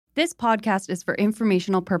This podcast is for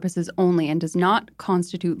informational purposes only and does not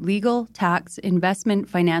constitute legal, tax, investment,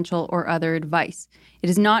 financial, or other advice. It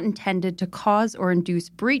is not intended to cause or induce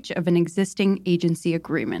breach of an existing agency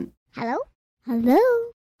agreement. Hello? Hello?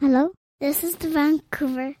 Hello? This is the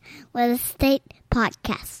Vancouver Real Estate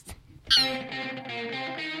Podcast.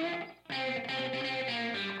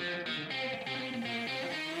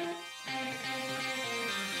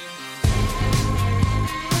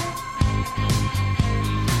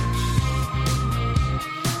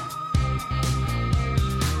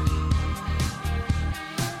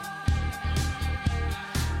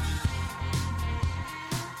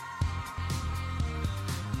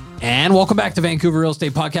 And welcome back to Vancouver Real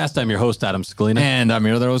Estate Podcast. I'm your host, Adam Scalina. And I'm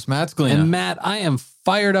your other host, Matt Scalina. And Matt, I am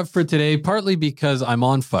fired up for today, partly because I'm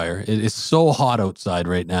on fire. It is so hot outside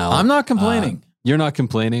right now. I'm not complaining. You're not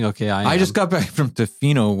complaining? Okay, I just got back from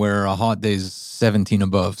Tofino where a hot day is 17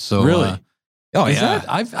 above. So really?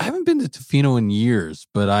 I haven't been to Tofino in years,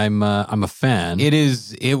 but I'm a fan.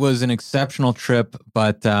 It was an exceptional trip,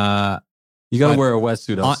 but you got to wear a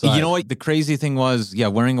wetsuit outside. You know what? The crazy thing was,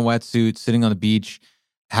 wearing a wetsuit, sitting on the beach,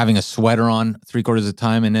 having a sweater on 3/4 of the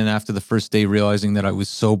time. And then after the first day, realizing that I was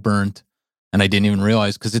so burnt and I didn't even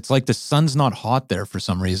realize because it's like the sun's not hot there for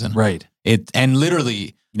some reason. Right. And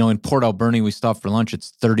literally, in Port Alberni, we stopped for lunch.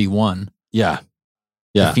 It's 31. Yeah.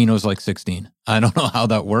 Tofino's like 16. I don't know how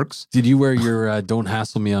that works. Did you wear your Don't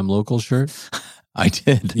Hassle Me, I'm Local shirt? I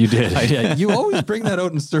did. You did. Yeah. You always bring that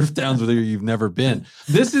out in surf towns where you've never been.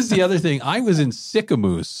 This is the other thing. I was in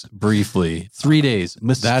Sicamous briefly, 3 days.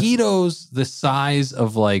 Mosquitoes the size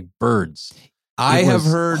of like birds. I have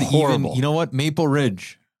heard horrible. Even, you know what? Maple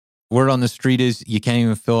Ridge, word on the street is you can't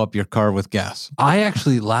even fill up your car with gas. I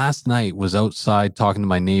actually last night was outside talking to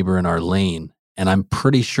my neighbor in our lane, and I'm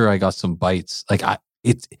pretty sure I got some bites.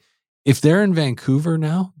 If they're in Vancouver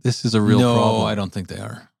now, this is a real problem. No, I don't think they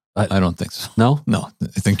are. I don't think so. No? No,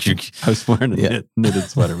 I think I was wearing a knitted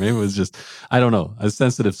sweater. Maybe it was just, I don't know, a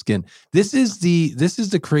sensitive skin. This is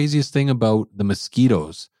the craziest thing about the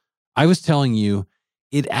mosquitoes. I was telling you,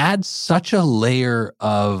 it adds such a layer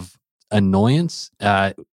of annoyance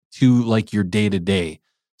to like your day to day.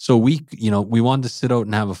 So we wanted to sit out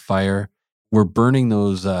and have a fire. We're burning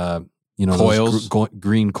those, coils, those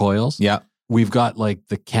green coils. Yeah. We've got like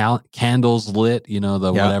the candles lit,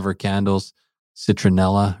 whatever candles.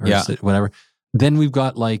 Citronella or whatever. Then we've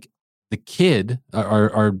got like the kid,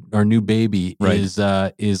 our new baby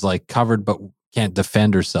is like covered but can't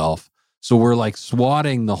defend herself. So we're like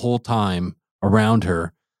swatting the whole time around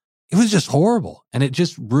her. It was just horrible. And it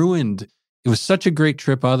just ruined. It was such a great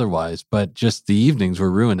trip otherwise, but just the evenings were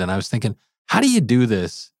ruined. And I was thinking, how do you do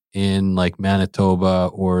this in like Manitoba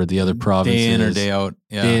or the other provinces? Day in or day out.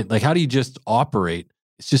 Yeah. Like how do you just operate?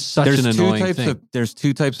 It's just such an annoying thing. There's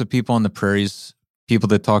two types of people on the prairies, people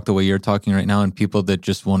that talk the way you're talking right now and people that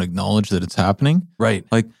just won't acknowledge that it's happening. Right.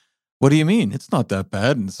 Like, what do you mean? It's not that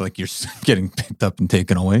bad. And it's like you're getting picked up and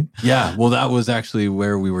taken away. Yeah. Well, that was actually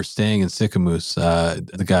where we were staying in Sicamous.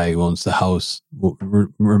 The guy who owns the house will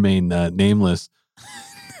remain nameless.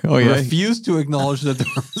 Refused to acknowledge that there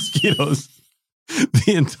were mosquitoes.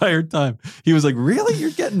 The entire time. He was like, really? You're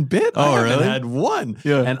getting bit? Oh, I really? had one.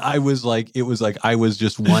 Yeah. And I was like, it was like I was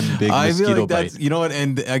just one big mosquito bite. You know what?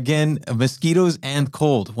 And again, mosquitoes and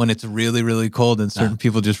cold. When it's really, really cold and certain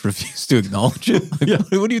people just refuse to acknowledge it.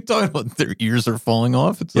 Like, what are you talking about? Their ears are falling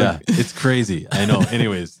off? It's like, it's crazy. I know.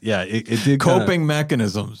 Anyways, it did coping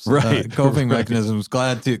mechanisms. Right. Coping mechanisms.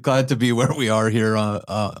 Glad to be where we are here on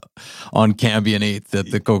Cambion 8th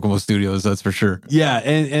at the Kokomo Studios, that's for sure. Yeah,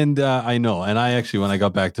 and I know. And I actually, when I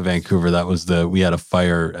got back to Vancouver, we had a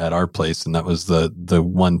fire at our place, and that was the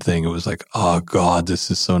one thing. It was like, oh God, this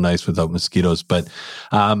is so nice without mosquitoes. But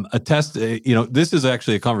this is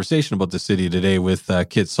actually a conversation about the city today with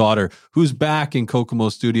Kit Sauter, who's back in Kokomo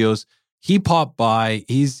Studios. He popped by.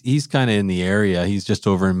 He's kind of in the area. He's just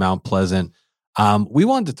over in Mount Pleasant. We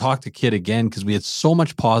wanted to talk to Kit again because we had so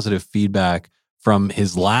much positive feedback from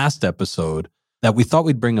his last episode that we thought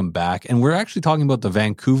we'd bring him back. And we're actually talking about the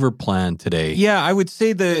Vancouver plan today. Yeah, I would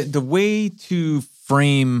say the way to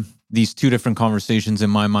frame these two different conversations in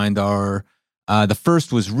my mind are, the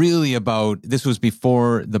first was really about, this was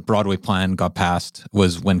before the Broadway plan got passed,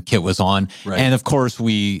 was when Kit was on. Right. And of course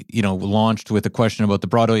we, launched with a question about the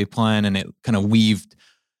Broadway plan, and it kind of weaved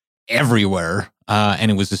everywhere. And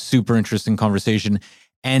it was a super interesting conversation.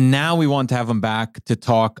 And now we want to have him back to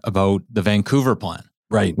talk about the Vancouver plan.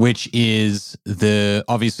 Right. Which is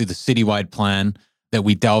obviously the citywide plan that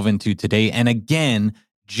we delve into today. And again,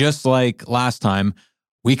 just like last time,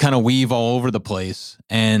 we kind of weave all over the place.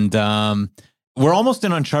 And we're almost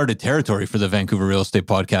in uncharted territory for the Vancouver Real Estate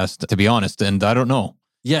Podcast, to be honest. And I don't know.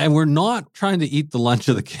 Yeah, and we're not trying to eat the lunch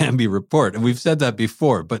of the Canby report, and we've said that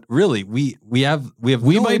before. But really, we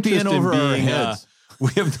might be in over our heads.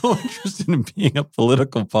 We have no interest in being a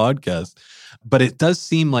political podcast. But it does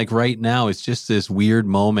seem like right now it's just this weird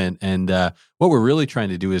moment. And what we're really trying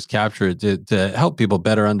to do is capture it to help people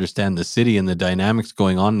better understand the city and the dynamics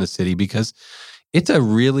going on in the city, because it's a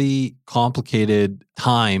really complicated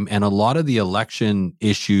time. And a lot of the election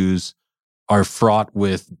issues are fraught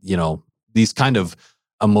with, these kind of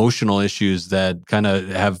emotional issues that kind of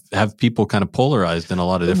have people kind of polarized in a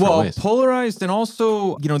lot of different ways. Polarized. And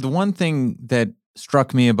also, the one thing that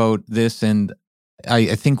struck me about this, and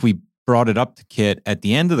I think we brought it up to Kit at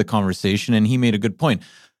the end of the conversation, and he made a good point.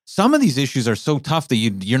 Some of these issues are so tough that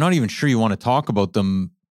you're not even sure you want to talk about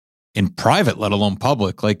them in private, let alone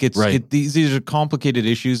public. Like these are complicated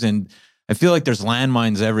issues, and I feel like there's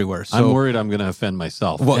landmines everywhere. So I'm worried I'm going to offend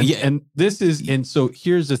myself. Well, and so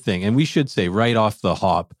here's the thing, and we should say right off the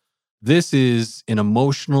hop, this is an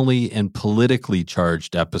emotionally and politically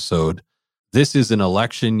charged episode. This is an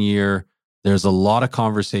election year. There's a lot of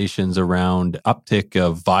conversations around uptick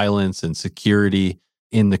of violence and security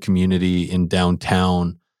in the community in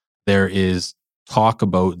downtown. There is talk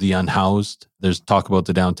about the unhoused. There's talk about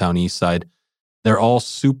the downtown east side. They're all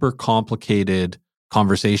super complicated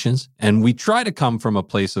conversations. And we try to come from a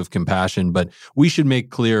place of compassion, but we should make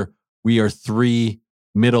clear we are three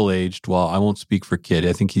middle-aged. Well, I won't speak for Kid.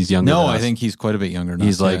 I think he's younger than us. I think he's quite a bit younger than us.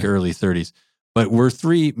 He's like early 30s. But we're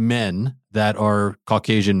three men that are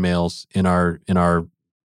Caucasian males in our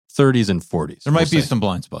 30s and 40s. There might be some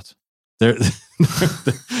blind spots. There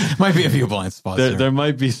might be a few blind spots. There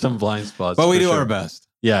might be some blind spots, but we do our best.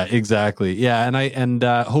 Yeah, exactly. Yeah, and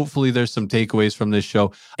hopefully there's some takeaways from this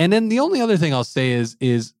show. And then the only other thing I'll say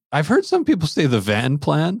is I've heard some people say the van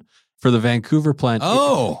plan for the Vancouver plan.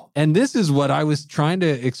 Oh, and this is what I was trying to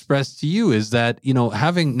express to you is that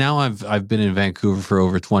I've been in Vancouver for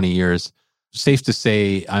over 20 years. Safe to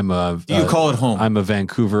say, you call it home. I'm a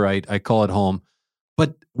Vancouverite. I call it home.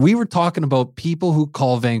 But we were talking about people who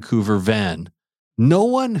call Vancouver van. No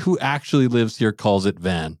one who actually lives here calls it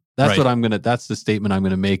van. That's right. That's the statement I'm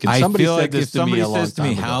gonna make. And somebody said this to me a long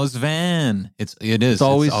time ago. How's van? It is. It's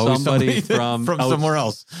always somebody from somewhere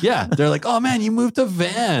else. Yeah. They're like, oh man, you moved to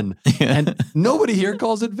van. Yeah. And nobody here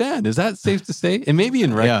calls it van. Is that safe to say? And maybe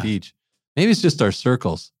in Wreck Beach. Maybe it's just our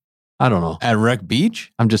circles. I don't know. At Wreck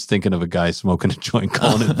Beach? I'm just thinking of a guy smoking a joint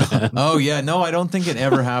calling it van. Oh, yeah. No, I don't think it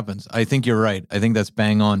ever happens. I think you're right. I think that's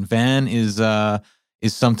bang on. Van is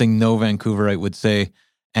something no Vancouverite would say,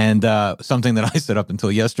 and something that I said up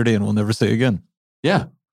until yesterday and will never say again. Yeah.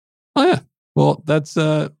 Oh, yeah. Well, that's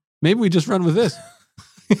maybe we just run with this.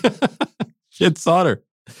 Shit solder.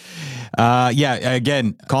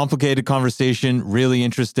 Again, complicated conversation, really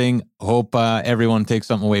interesting. Hope everyone takes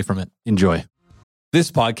something away from it. Enjoy. This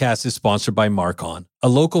podcast is sponsored by Marcon, a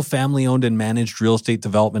local family-owned and managed real estate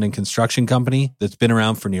development and construction company that's been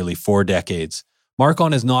around for nearly 4 decades.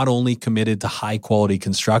 Marcon is not only committed to high-quality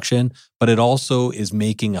construction, but it also is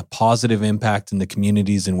making a positive impact in the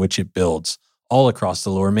communities in which it builds, all across the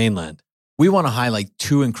Lower Mainland. We want to highlight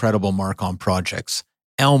 2 incredible Marcon projects.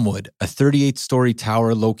 Elmwood, a 38-story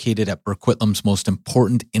tower located at Burquitlam's most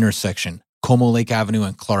important intersection, Como Lake Avenue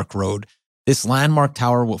and Clark Road. This landmark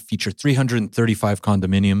tower will feature 335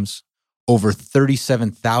 condominiums, over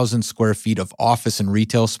 37,000 square feet of office and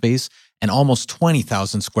retail space, and almost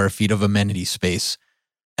 20,000 square feet of amenity space.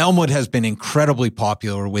 Elmwood has been incredibly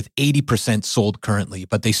popular with 80% sold currently,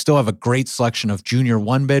 but they still have a great selection of junior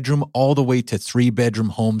 1-bedroom all the way to 3-bedroom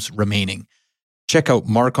homes remaining. Check out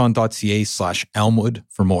marcon.ca/Elmwood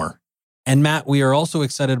for more. And Matt, we are also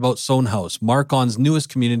excited about Sohn House, Marcon's newest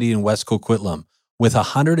community in West Coquitlam. With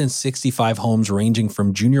 165 homes ranging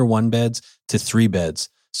from junior 1-beds to 3-beds,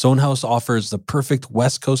 Sohn House offers the perfect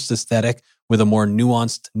West Coast aesthetic with a more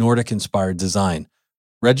nuanced Nordic-inspired design.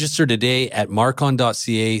 Register today at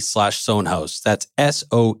marcon.ca/Sohn House. That's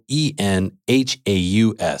SOENHAUS.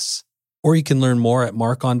 Or you can learn more at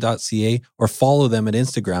marcon.ca or follow them at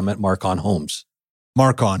Instagram at Marcon Homes.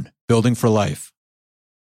 Marcon, building for life.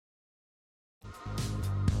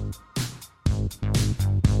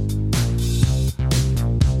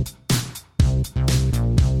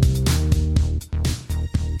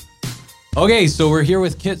 Okay, so we're here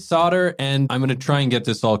with Kit Sauder, and I'm going to try and get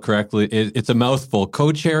this all correctly. It's a mouthful.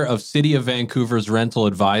 Co-chair of City of Vancouver's Rental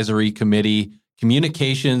Advisory Committee,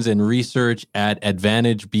 Communications and Research at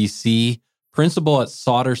Advantage BC, Principal at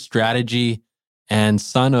Sauder Strategy, and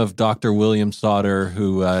son of Dr. William Sauder,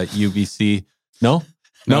 who UBC... No?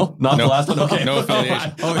 No, not the last one. Okay, No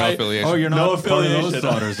affiliation. No affiliation. Oh, you're not No part of those affiliation.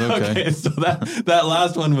 daughters. Okay. So that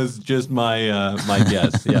last one was just my my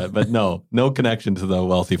guess. Yeah, but no connection to the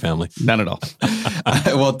wealthy family. None at all.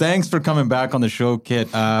 Well, thanks for coming back on the show,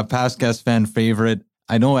 Kit. Past guest, fan favorite.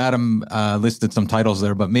 I know Adam listed some titles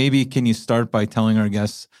there, but maybe can you start by telling our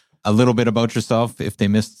guests a little bit about yourself if they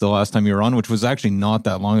missed the last time you were on, which was actually not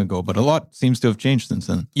that long ago, but a lot seems to have changed since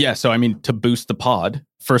then. Yeah. So, I mean, to boost the pod,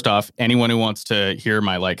 first off, anyone who wants to hear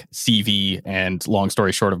my CV and long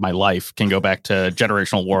story short of my life can go back to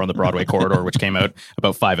Generational War on the Broadway Corridor, which came out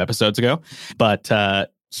about 5 episodes ago. But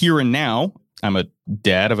here and now, I'm a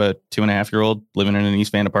dad of a 2.5-year-old living in an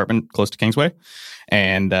East Van apartment close to Kingsway.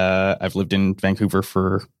 And I've lived in Vancouver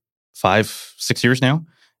for 5-6 years now,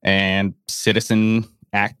 and citizen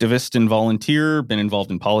activist and volunteer, been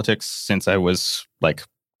involved in politics since I was like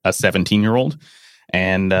a 17-year-old,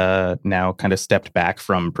 and now kind of stepped back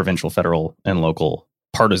from provincial, federal, and local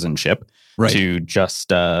partisanship to just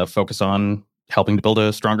focus on helping to build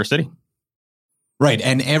a stronger city. Right.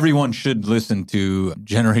 And everyone should listen to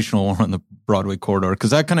Generational War on the Broadway Corridor,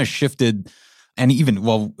 because that kind of shifted. And even,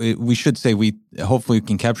 well, we should say we hopefully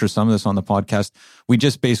can capture some of this on the podcast. We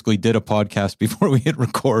just basically did a podcast before we hit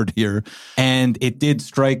record here. And it did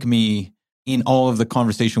strike me in all of the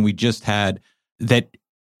conversation we just had that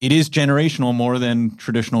it is generational more than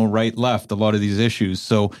traditional right-left, a lot of these issues.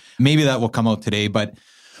 So maybe that will come out today. But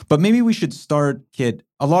maybe we should start, Kit.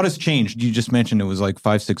 A lot has changed. You just mentioned it was like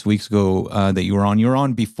 5-6 weeks ago that you were on. You were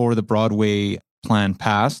on before the Broadway plan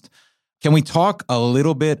passed. Can we talk a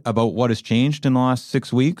little bit about what has changed in the last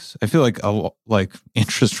 6 weeks? I feel like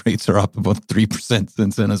interest rates are up about 3%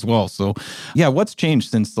 since then as well. So yeah, what's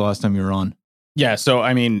changed since the last time you were on? Yeah, so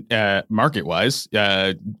I mean, market-wise,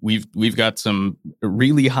 we've got some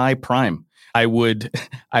really high prime. I would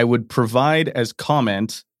provide as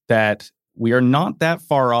comment that we are not that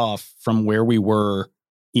far off from where we were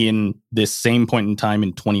in this same point in time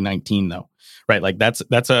in 2019, though. Right, like that's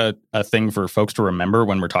a thing for folks to remember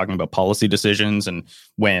when we're talking about policy decisions and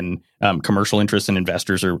when commercial interests and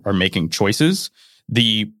investors are making choices.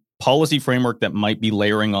 The policy framework that might be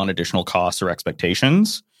layering on additional costs or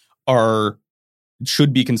expectations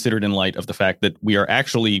should be considered in light of the fact that we are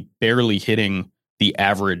actually barely hitting the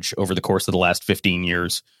average over the course of the last 15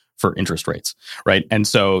 years for interest rates, right? And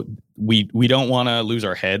so we don't want to lose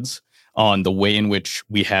our heads on the way in which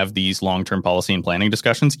we have these long-term policy and planning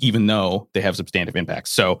discussions, even though they have substantive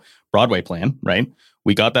impacts. So Broadway plan, right?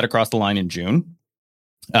 We got that across the line in June.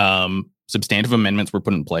 Substantive amendments were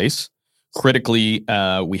put in place. Critically,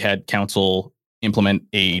 we had council implement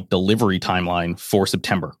a delivery timeline for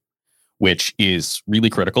September, which is really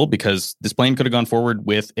critical because this plan could have gone forward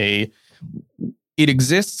with it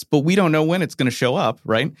exists, but we don't know when it's going to show up,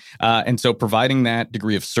 right? And so providing that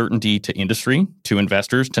degree of certainty to industry, to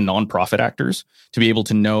investors, to nonprofit actors, to be able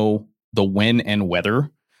to know the when and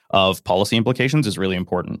whether of policy implications is really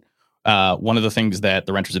important. One of the things that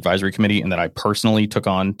the Renters Advisory Committee and that I personally took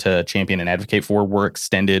on to champion and advocate for were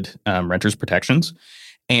extended renters protections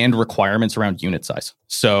and requirements around unit size.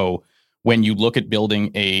 So when you look at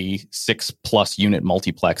building a 6+ unit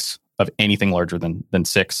multiplex of anything larger than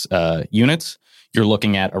 6 units, you're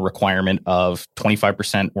looking at a requirement of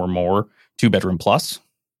 25% or more 2-bedroom plus,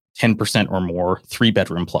 10% or more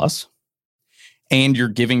 3-bedroom plus, and you're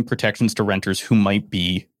giving protections to renters who might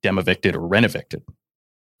be dem-evicted or rent-evicted.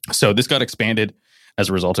 So this got expanded as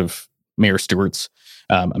a result of Mayor Stewart's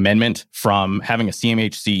amendment from having a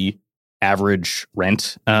CMHC average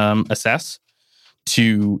rent assess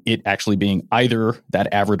to it actually being either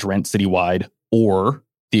that average rent citywide or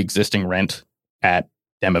the existing rent at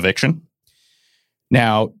dem-eviction.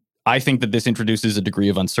 Now, I think that this introduces a degree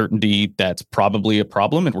of uncertainty that's probably a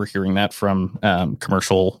problem, and we're hearing that from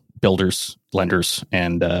commercial builders, lenders,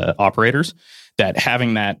 and operators, that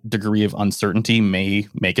having that degree of uncertainty may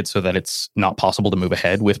make it so that it's not possible to move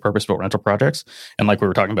ahead with purpose-built rental projects. And like we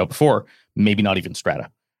were talking about before, maybe not even strata,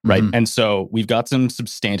 right? Mm-hmm. And so we've got some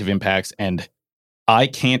substantive impacts, and I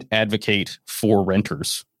can't advocate for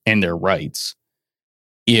renters and their rights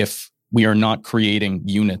if we are not creating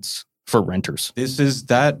units for renters.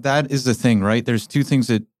 That is the thing, right? There's two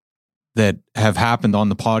things that have happened on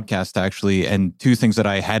the podcast actually, and two things that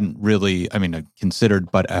I hadn't really,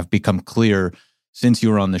 considered, but have become clear since you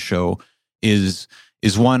were on the show is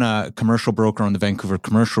one, a commercial broker on the Vancouver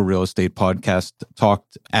Commercial Real Estate podcast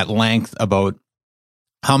talked at length about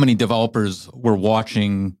how many developers were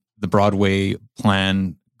watching the Broadway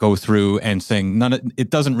plan go through and saying it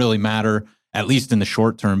doesn't really matter, at least in the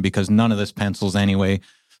short term, because none of this pencils anyway.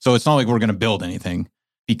 So it's not like we're going to build anything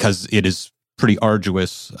because it is pretty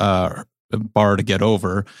arduous bar to get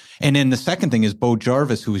over. And then the second thing is Bo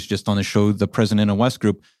Jarvis, who was just on the show, the president of West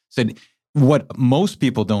Group, said what most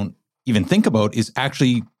people don't even think about is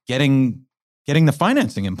actually getting the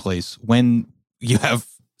financing in place when you have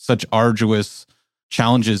such arduous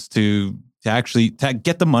challenges to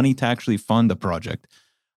get the money to actually fund the project.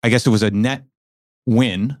 I guess it was a net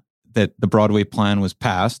win that the Broadway plan was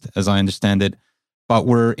passed, as I understand it. But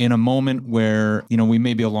we're in a moment where, we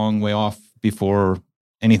may be a long way off before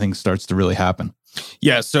anything starts to really happen.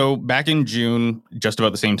 Yeah. So back in June, just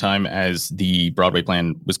about the same time as the Broadway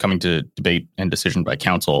plan was coming to debate and decision by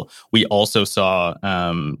council, we also saw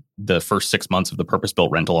the first 6 months of the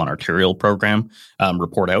purpose-built rental on arterial program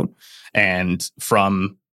report out. And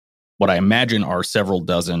from what I imagine are several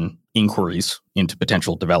dozen inquiries into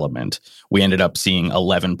potential development, we ended up seeing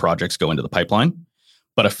 11 projects go into the pipeline.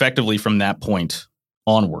 But effectively from that point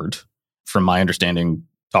onward, from my understanding,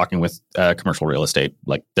 talking with commercial real estate,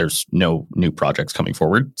 like there's no new projects coming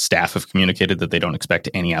forward. Staff have communicated that they don't expect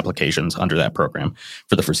any applications under that program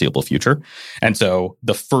for the foreseeable future. And so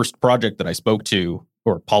the first project that I spoke to,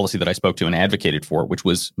 or policy that I spoke to and advocated for, which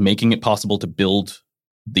was making it possible to build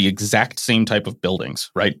the exact same type of buildings,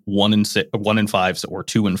 right? 1 in 5s or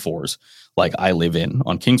 2 in 4s, like I live in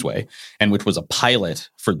on Kingsway, and which was a pilot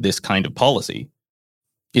for this kind of policy,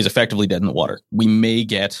 is effectively dead in the water. We may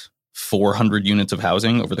get 400 units of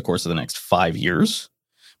housing over the course of the next 5 years,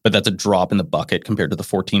 but that's a drop in the bucket compared to the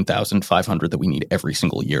 14,500 that we need every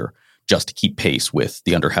single year just to keep pace with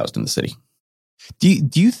the underhoused in the city.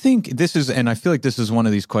 Do you think this is, and I feel like this is one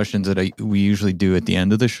of these questions that we usually do at the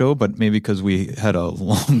end of the show, but maybe because we had a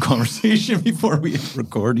long conversation before we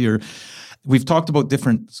record here, we've talked about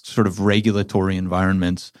different sort of regulatory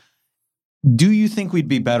environments. Do you think we'd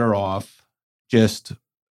be better off just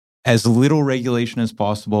as little regulation as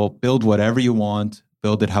possible, build whatever you want,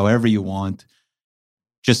 build it however you want,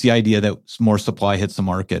 just the idea that more supply hits the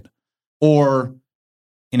market, or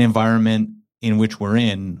an environment in which we're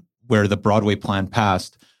in, where the Broadway plan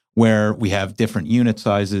passed, where we have different unit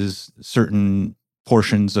sizes, certain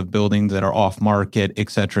portions of buildings that are off market, et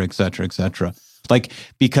cetera, et cetera, et cetera. Like,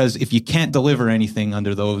 because if you can't deliver anything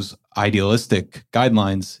under those idealistic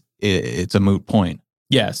guidelines, it's a moot point.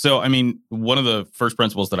 Yeah. So, I mean, one of the first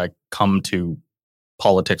principles that I come to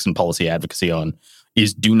politics and policy advocacy on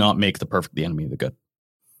is do not make the perfect the enemy of the good,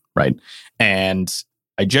 right? And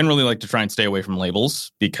I generally like to try and stay away from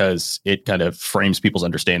labels because it kind of frames people's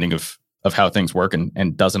understanding of how things work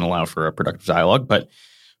and doesn't allow for a productive dialogue. But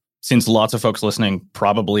since lots of folks listening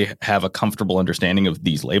probably have a comfortable understanding of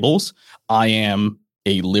these labels, I am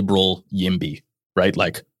a liberal YIMBY, right?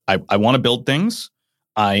 Like, I want to build things.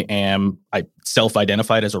 I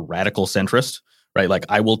self-identified as a radical centrist, right? Like,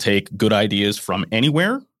 I will take good ideas from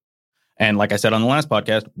anywhere. And like I said on the last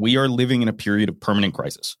podcast, we are living in a period of permanent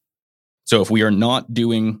crisis. So if we are not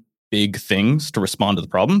doing big things to respond to the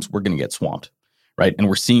problems, we're going to get swamped, right? And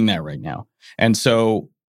we're seeing that right now. And so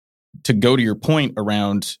to go to your point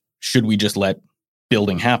around, should we just let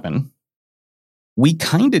building happen? We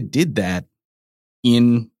kind of did that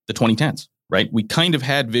in the 2010s, right? We kind of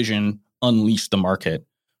had vision unleash the market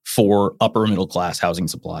for upper middle class housing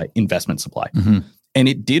supply, investment supply. Mm-hmm. And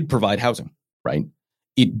it did provide housing, right?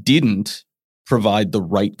 It didn't provide the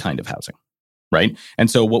right kind of housing, right?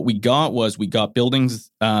 And so what we got was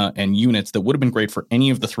buildings and units that would have been great for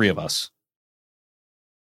any of the three of us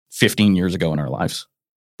 15 years ago in our lives,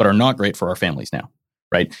 but are not great for our families now,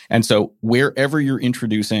 right? And so wherever you're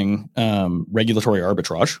introducing regulatory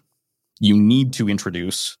arbitrage, you need to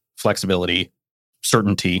introduce flexibility,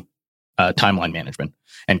 certainty, timeline management,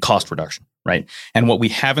 and cost reduction, right? And what we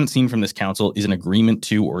haven't seen from this council is an agreement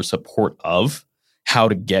to or support of how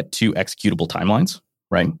to get to executable timelines,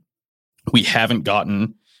 right? We haven't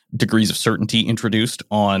gotten degrees of certainty introduced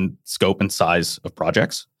on scope and size of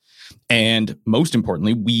projects. And most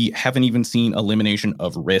importantly, we haven't even seen elimination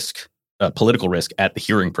of risk, political risk at the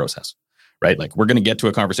hearing process, right? Like, we're going to get to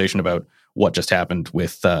a conversation about what just happened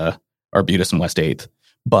with Arbutus and West 8th,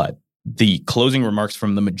 but the closing remarks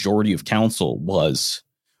from the majority of council was,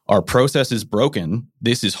 our process is broken.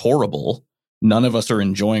 This is horrible. None of us are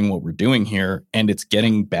enjoying what we're doing here, and it's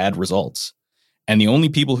getting bad results. And the only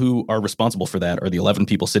people who are responsible for that are the 11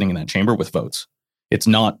 people sitting in that chamber with votes. It's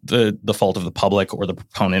not the fault of the public or the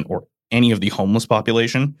proponent or any of the homeless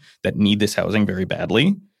population that need this housing very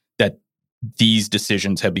badly, that these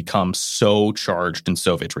decisions have become so charged and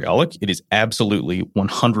so vitriolic. It is absolutely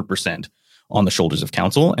 100% on the shoulders of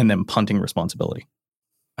council and them punting responsibility.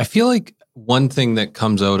 I feel like one thing that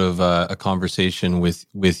comes out of a conversation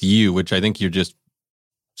with you, which I think you're just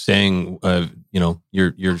saying,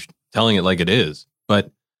 you're telling it like it is,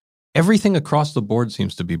 but everything across the board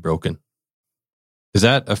seems to be broken. Is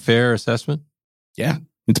that a fair assessment? Yeah,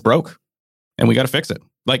 it's broke and we got to fix it.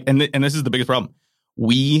 Like, and this is the biggest problem.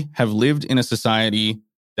 We have lived in a society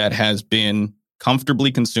that has been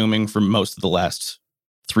comfortably consuming for most of the last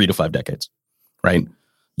 3 to 5 decades, right?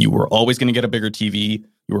 You were always going to get a bigger TV.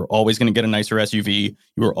 You were always going to get a nicer SUV.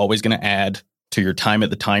 You were always going to add to your time at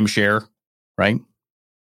the timeshare, right?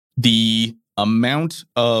 The amount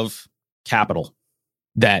of capital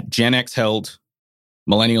that Gen X held,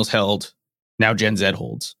 millennials held, now Gen Z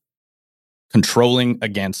holds, controlling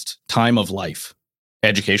against time of life,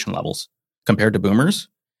 education levels, compared to boomers,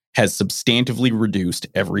 has substantively reduced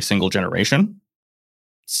every single generation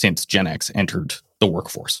since Gen X entered the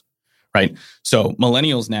workforce, right? So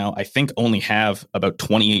millennials now, I think, only have about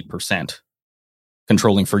 28%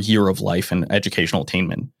 controlling for year of life and educational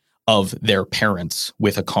attainment of their parents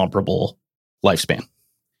with a comparable lifespan.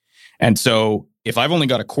 And so if I've only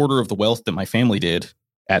got a quarter of the wealth that my family did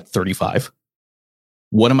at 35,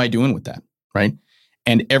 what am I doing with that, right?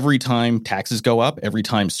 And every time taxes go up, every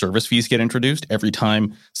time service fees get introduced, every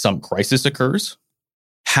time some crisis occurs,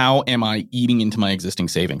 how am I eating into my existing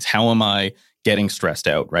savings? How am I getting stressed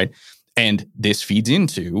out, right? And this feeds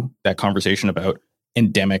into that conversation about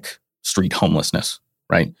endemic street homelessness,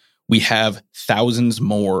 right? We have thousands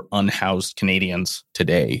more unhoused Canadians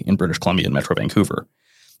today in British Columbia and Metro Vancouver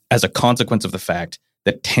as a consequence of the fact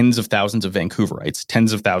that tens of thousands of Vancouverites,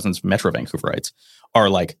 tens of thousands of Metro Vancouverites are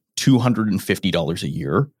like $250 a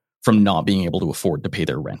year from not being able to afford to pay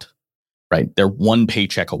their rent, right? They're one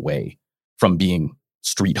paycheck away from being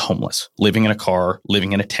street homeless, living in a car,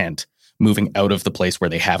 living in a tent, moving out of the place where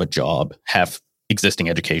they have a job, have existing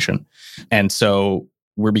education. And so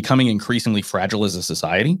we're becoming increasingly fragile as a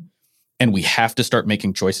society, and we have to start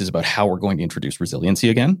making choices about how we're going to introduce resiliency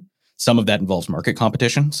again. Some of that involves market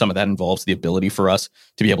competition. Some of that involves the ability for us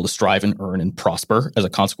to be able to strive and earn and prosper as a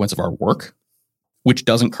consequence of our work, which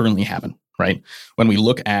doesn't currently happen, right? When we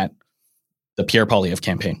look at the Pierre Poilievre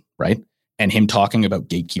campaign, right, and him talking about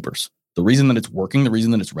gatekeepers, the reason that it's working, the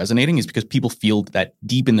reason that it's resonating is because people feel that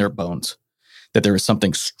deep in their bones that there is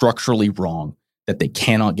something structurally wrong, that they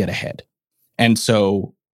cannot get ahead. And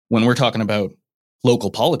so when we're talking about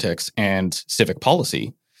local politics and civic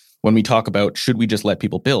policy, when we talk about should we just let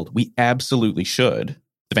people build, we absolutely should.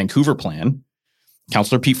 The Vancouver plan,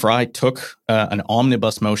 Councillor Pete Fry took an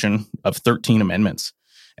omnibus motion of 13 amendments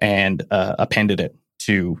and appended it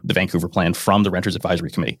to the Vancouver plan from the Renters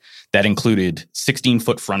Advisory Committee. That included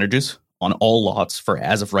 16-foot frontages on all lots for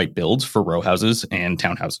as-of-right builds for row houses and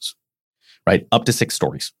townhouses, right? Up to 6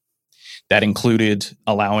 stories. That included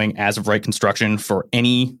allowing as-of-right construction for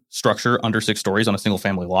any structure under 6 stories on a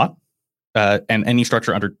single-family lot, and any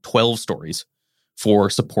structure under 12 stories for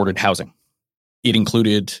supported housing. It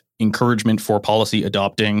included encouragement for policy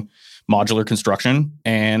adopting modular construction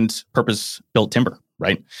and purpose-built timber,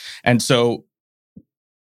 right? And so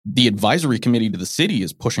the advisory committee to the city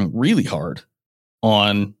is pushing really hard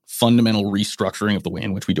on fundamental restructuring of the way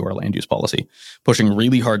in which we do our land use policy, pushing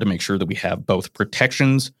really hard to make sure that we have both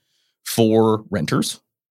protections for renters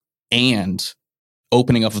and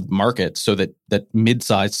opening up the market so that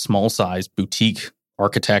mid-sized, small-sized boutique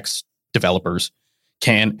architects, developers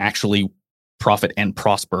can actually profit and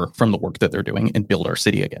prosper from the work that they're doing and build our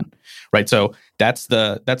city again, right? So that's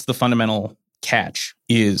the fundamental catch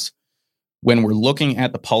is when we're looking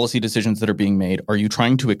at the policy decisions that are being made, are you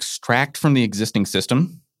trying to extract from the existing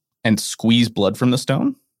system and squeeze blood from the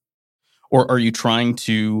stone? Or are you trying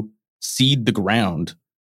to seed the ground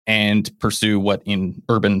and pursue what in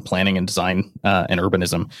urban planning and design and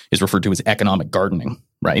urbanism is referred to as economic gardening,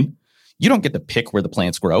 right? You don't get to pick where the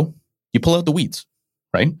plants grow. You pull out the weeds,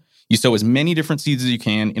 right? You sow as many different seeds as you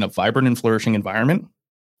can in a vibrant and flourishing environment,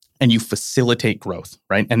 and you facilitate growth,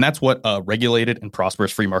 right? And that's what a regulated and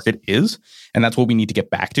prosperous free market is. And that's what we need to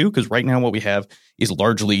get back to, because right now what we have is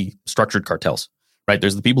largely structured cartels, right?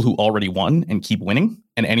 There's the people who already won and keep winning,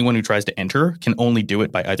 and anyone who tries to enter can only do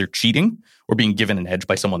it by either cheating or being given an edge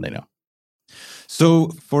by someone they know. So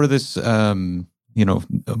for this,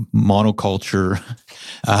 monoculture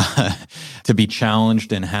to be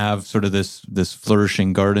challenged and have sort of this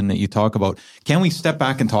flourishing garden that you talk about, can we step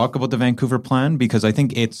back and talk about the Vancouver plan? Because I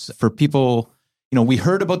think it's for people, we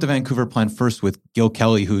heard about the Vancouver plan first with Gil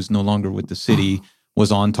Kelly, who's no longer with the city,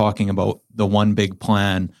 was on talking about the one big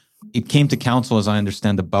plan. It came to council, as I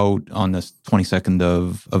understand, about on the 22nd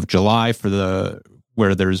of July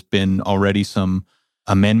where there's been already some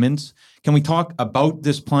amendments. Can we talk about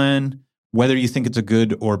this plan, whether you think it's a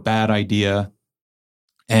good or bad idea,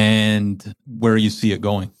 and where you see it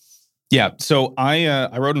going? Yeah. So I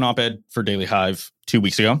wrote an op-ed for Daily Hive 2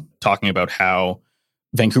 weeks ago talking about how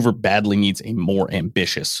Vancouver badly needs a more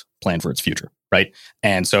ambitious plan for its future, right?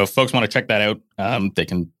 And so if folks want to check that out, they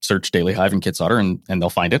can search Daily Hive and Kit Sutter and they'll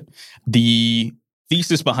find it. The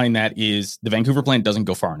thesis behind that is the Vancouver plan doesn't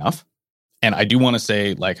go far enough. And I do want to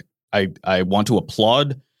say, like, I want to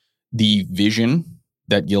applaud the vision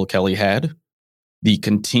that Gil Kelly had, the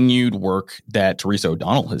continued work that Teresa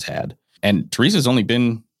O'Donnell has had. And Teresa's only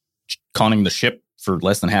been conning the ship for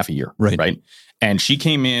less than half a year, right? And she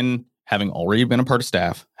came in having already been a part of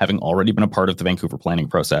staff, having already been a part of the Vancouver planning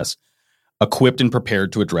process, equipped and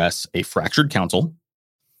prepared to address a fractured council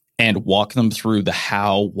and walk them through the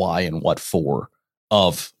how, why, and what for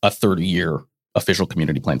of a 30-year official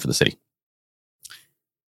community plan for the city.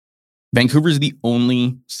 Vancouver is the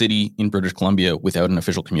only city in British Columbia without an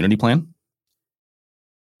official community plan.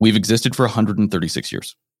 We've existed for 136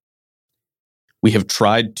 years. We have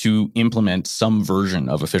tried to implement some version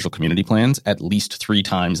of official community plans at least 3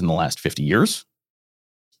 times in the last 50 years.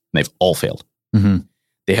 And they've all failed. Mm-hmm.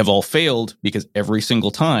 They have all failed because every single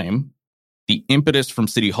time the impetus from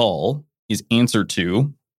City Hall is answered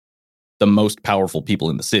to the most powerful people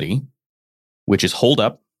in the city, which is hold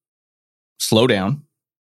up, slow down,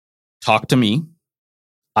 talk to me.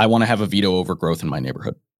 I want to have a veto over growth in my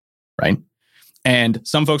neighborhood, right? And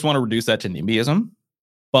some folks want to reduce that to NIMBYism,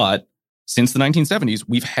 but since the 1970s,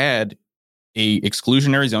 we've had a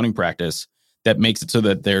exclusionary zoning practice that makes it so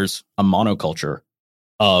that there's a monoculture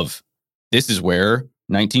of this is where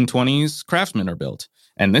 1920s craftsmen are built,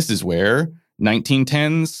 and this is where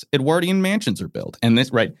 1910s Edwardian mansions are built, and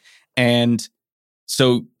this, right? And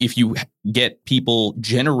so if you get people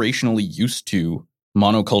generationally used to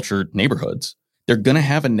monocultured neighborhoods, they're going to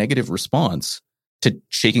have a negative response to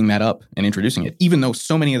shaking that up and introducing it, even though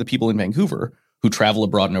so many of the people in Vancouver who travel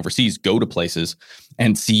abroad and overseas go to places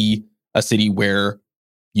and see a city where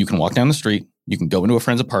you can walk down the street, you can go into a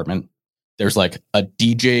friend's apartment, there's like a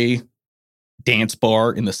DJ dance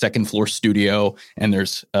bar in the second floor studio, and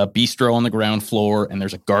there's a bistro on the ground floor, and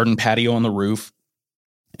there's a garden patio on the roof,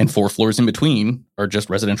 and 4 floors in between are just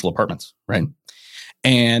residential apartments, right?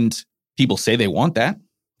 And people say they want that.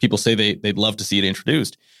 People say they'd love to see it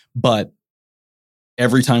introduced. But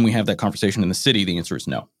every time we have that conversation in the city, the answer is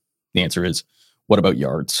no. The answer is, what about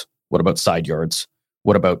yards? What about side yards?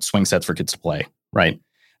 What about swing sets for kids to play, right?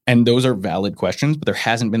 And those are valid questions, but there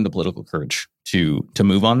hasn't been the political courage to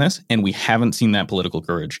move on this. And we haven't seen that political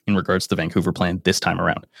courage in regards to the Vancouver plan this time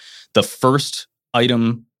around. The first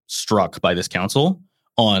item struck by this council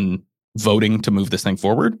on voting to move this thing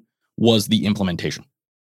forward was the implementation.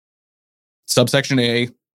 Subsection A,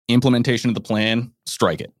 implementation of the plan,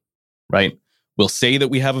 strike it, right? We'll say that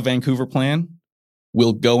we have a Vancouver plan.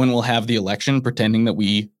 We'll go and we'll have the election pretending that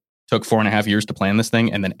we took 4.5 years to plan this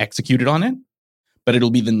thing and then executed on it. But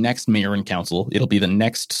it'll be the next mayor and council. It'll be the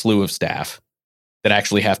next slew of staff that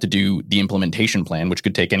actually have to do the implementation plan, which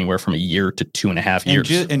could take anywhere from a year to 2.5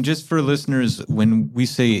 years. And just for listeners, when we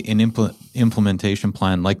say an implementation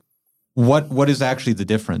plan, like what is actually the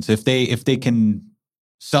difference? If they can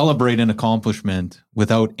celebrate an accomplishment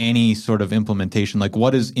without any sort of implementation, like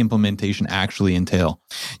what does implementation actually entail?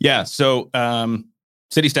 Yeah, so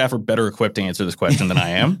city staff are better equipped to answer this question than I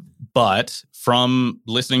am. But from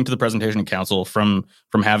listening to the presentation in council, from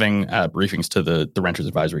having briefings to the Renters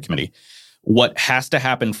Advisory Committee, what has to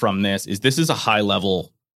happen from this is a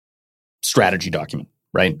high-level strategy document,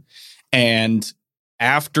 right? And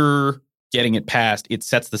after getting it passed, it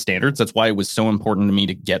sets the standards. That's why it was so important to me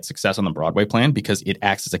to get success on the Broadway plan, because it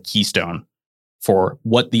acts as a keystone for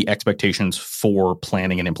what the expectations for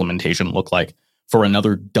planning and implementation look like for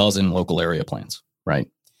another dozen local area plans, right?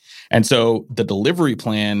 And so the delivery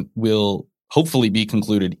plan will hopefully be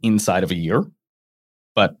concluded inside of a year,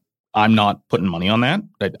 but I'm not putting money on that.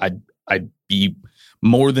 I'd be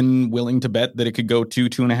more than willing to bet that it could go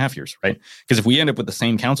 2.5 years, right? Because if we end up with the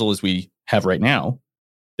same council as we have right now,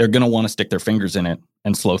 they're going to want to stick their fingers in it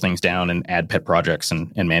and slow things down and add pet projects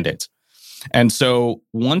and mandates. And so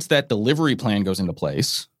once that delivery plan goes into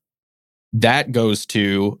place, that goes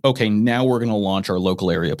to, okay, now we're going to launch our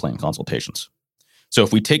local area plan consultations. So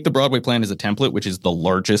if we take the Broadway plan as a template, which is the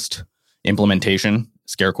largest implementation,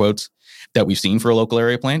 scare quotes, that we've seen for a local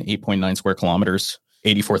area plan, 8.9 square kilometers,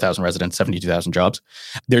 84,000 residents, 72,000 jobs.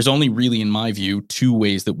 There's only really, in my view, 2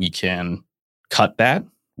 ways that we can cut that,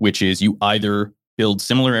 which is you either build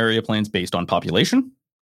similar area plans based on population,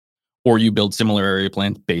 or you build similar area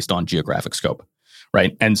plans based on geographic scope,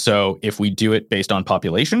 right? And so if we do it based on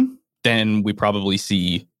population, then we probably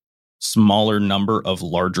see smaller number of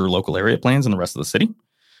larger local area plans in the rest of the city,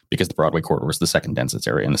 because the Broadway corridor is the second densest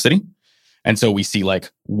area in the city. And so we see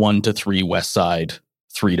like 1 to 3 west side,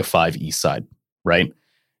 3 to 5 east side, right?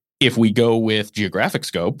 If we go with geographic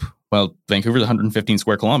scope, well, Vancouver's 115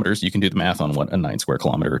 square kilometers. You can do the math on what a 9 square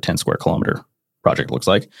kilometer or 10 square kilometer project looks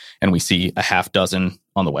like. And we see a half dozen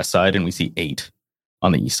on the west side and we see 8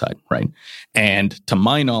 on the east side, right? And to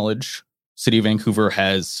my knowledge, City of Vancouver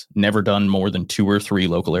has never done more than 2 or 3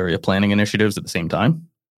 local area planning initiatives at the same time,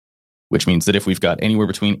 which means that if we've got anywhere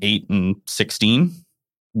between 8 and 16,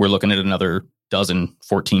 we're looking at another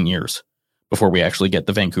 14 years before we actually get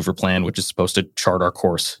the Vancouver plan, which is supposed to chart our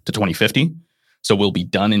course to 2050. So we'll be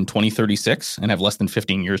done in 2036 and have less than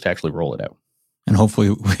 15 years to actually roll it out. And hopefully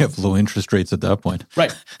we have low interest rates at that point.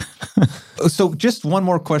 Right. So just one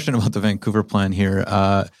more question about the Vancouver plan here.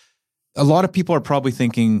 A lot of people are probably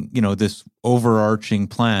thinking, this overarching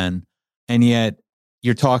plan, and yet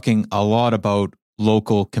you're talking a lot about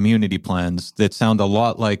local community plans that sound a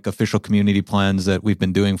lot like official community plans that we've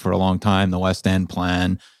been doing for a long time, the West End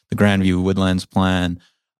plan, the Grandview Woodlands plan.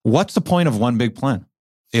 What's the point of one big plan?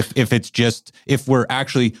 If we're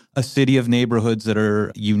actually a city of neighborhoods that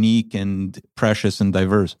are unique and precious and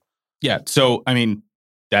diverse? Yeah. So,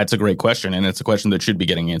 that's a great question. And it's a question that should be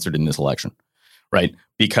getting answered in this election, right?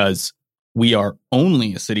 Because we are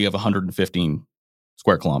only a city of 115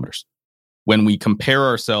 square kilometers. When we compare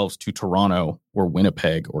ourselves to Toronto or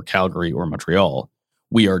Winnipeg or Calgary or Montreal,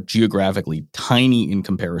 we are geographically tiny in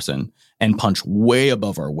comparison and punch way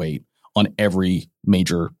above our weight on every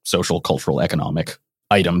major social, cultural, economic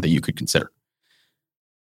item that you could consider.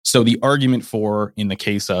 So the argument for, in the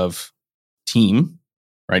case of Team,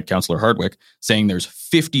 right, Councillor Hardwick, saying there's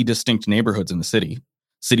 50 distinct neighborhoods in the city,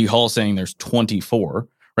 City Hall saying there's 24,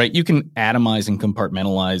 right? You can atomize and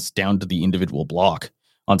compartmentalize down to the individual block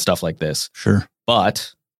on stuff like this. Sure.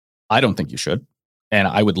 But I don't think you should. And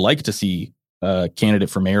I would like to see a candidate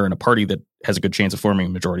for mayor in a party that has a good chance of forming a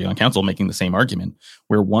majority on council making the same argument.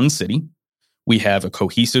 We're one city. We have a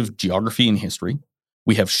cohesive geography and history.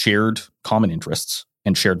 We have shared common interests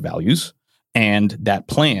and shared values. And that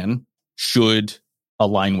plan should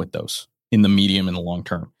align with those in the medium and the long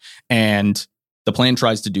term. And the plan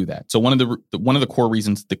tries to do that. So one of the core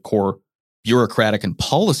reasons, the core bureaucratic and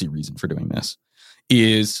policy reason for doing this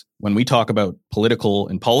is when we talk about political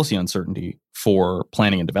and policy uncertainty for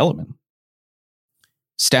planning and development,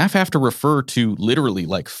 staff have to refer to literally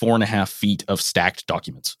like 4.5 feet of stacked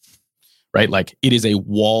documents, right? Like it is a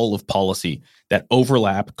wall of policy that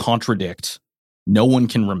overlap, contradict, no one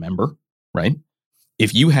can remember, right?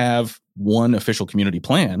 If you have one official community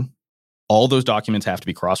plan, all those documents have to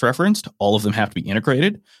be cross-referenced, all of them have to be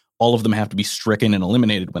integrated, all of them have to be stricken and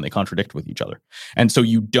eliminated when they contradict with each other. And so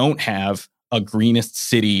you don't have a greenest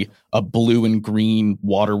city, a blue and green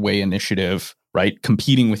waterway initiative, right,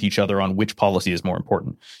 competing with each other on which policy is more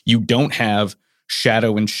important. You don't have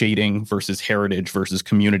shadow and shading versus heritage versus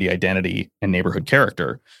community identity and neighborhood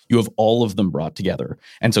character. You have all of them brought together.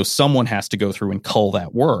 And so someone has to go through and cull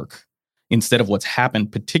that work instead of what's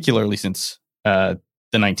happened, particularly since the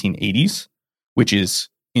 1980s, which is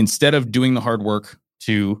instead of doing the hard work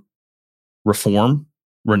to reform,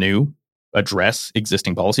 renew, address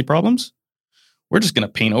existing policy problems, we're just going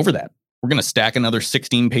to paint over that. We're going to stack another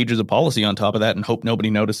 16 pages of policy on top of that and hope nobody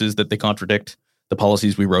notices that they contradict the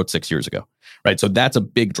policies we wrote 6 years ago, right? So that's a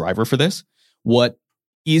big driver for this. What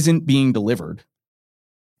isn't being delivered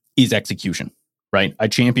is execution, right? I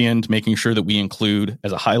championed making sure that we include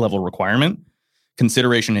as a high-level requirement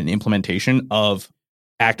consideration and implementation of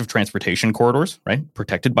active transportation corridors, right?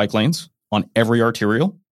 Protected bike lanes on every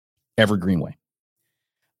arterial, every greenway.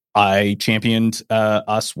 I championed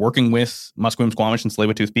us working with Musqueam, Squamish, and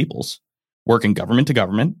Tsleil-Waututh peoples, working government to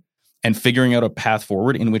government, and figuring out a path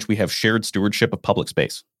forward in which we have shared stewardship of public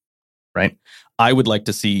space, right? I would like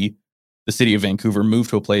to see the city of Vancouver move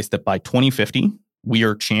to a place that by 2050, we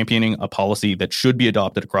are championing a policy that should be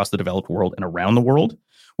adopted across the developed world and around the world,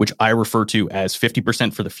 which I refer to as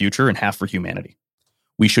 50% for the future and half for humanity.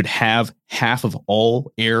 We should have half of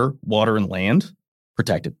all air, water, and land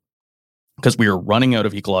protected because we are running out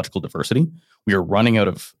of ecological diversity. We are running out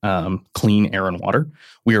of clean air and water.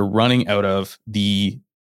 We are running out of the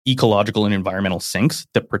ecological and environmental sinks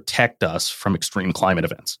that protect us from extreme climate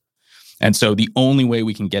events. And so the only way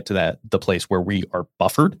we can get to the place where we are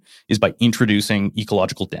buffered is by introducing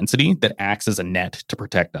ecological density that acts as a net to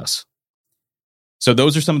protect us. So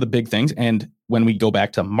those are some of the big things. And when we go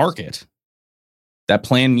back to market, that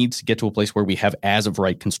plan needs to get to a place where we have as of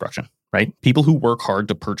right construction, right? People who work hard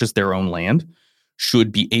to purchase their own land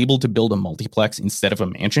should be able to build a multiplex instead of a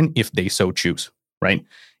mansion if they so choose, right?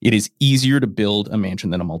 It is easier to build a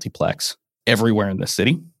mansion than a multiplex everywhere in the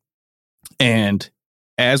city. And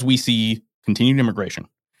as we see continued immigration,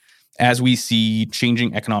 as we see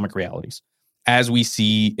changing economic realities, as we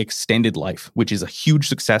see extended life, which is a huge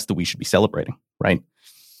success that we should be celebrating, right?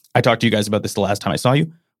 I talked to you guys about this the last time I saw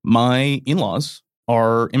you. My in-laws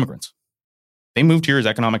are immigrants. They moved here as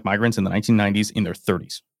economic migrants in the 1990s in their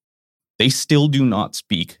 30s. They still do not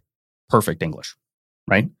speak perfect English,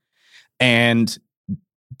 right? And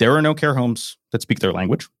there are no care homes that speak their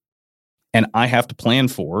language. And I have to plan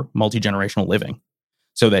for multi-generational living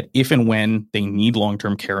so that if and when they need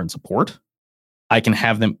long-term care and support, I can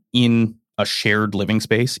have them in a shared living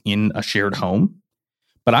space, in a shared home.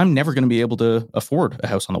 But I'm never going to be able to afford a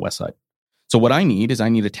house on the west side. So what I need is I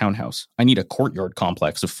need a townhouse. I need a courtyard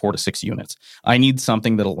complex of 4 to 6 units. I need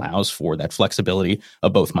something that allows for that flexibility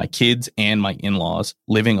of both my kids and my in-laws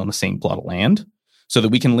living on the same plot of land so that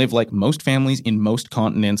we can live like most families in most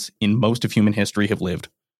continents in most of human history have lived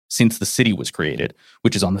since the city was created,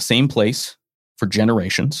 which is on the same place for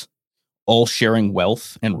generations, all sharing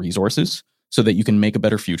wealth and resources so that you can make a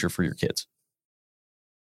better future for your kids.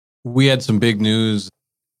 We had some big news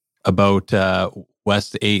about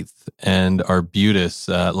West 8th and Arbutus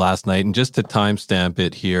last night. And just to timestamp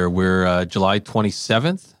it here, we're July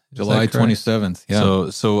 27th. July 27th, yeah.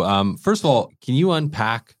 So first of all, can you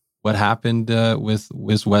unpack what happened with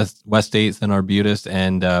West 8th and Arbutus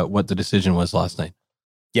and what the decision was last night?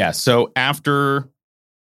 Yeah, so after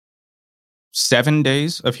 7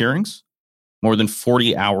 days of hearings, more than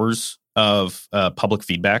 40 hours of public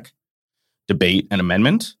feedback, debate, and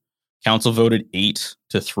amendment, Council voted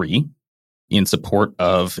 8-3 in support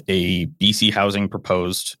of a BC Housing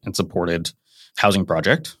proposed and supported housing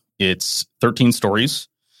project. It's 13 stories,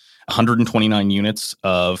 129 units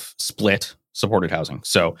of split supported housing.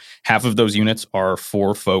 So half of those units are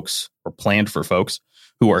for folks or planned for folks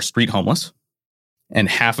who are street homeless, and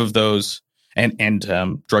half of those and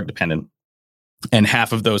drug dependent, and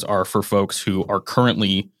half of those are for folks who are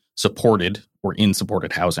currently supported or in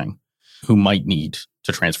supported housing who might need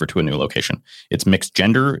to transfer to a new location. It's mixed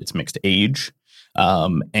gender, it's mixed age,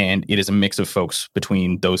 and it is a mix of folks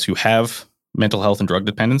between those who have mental health and drug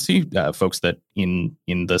dependency, folks that in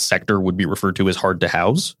the sector would be referred to as hard to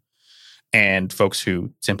house, and folks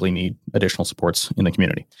who simply need additional supports in the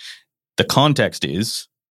community. The context is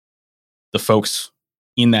the folks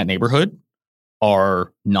in that neighborhood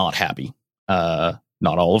are not happy. Not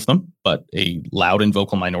all of them, but a loud and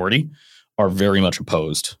vocal minority are very much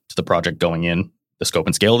opposed to the project going in the scope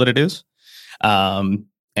and scale that it is. And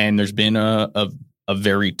there's been a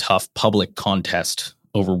very tough public contest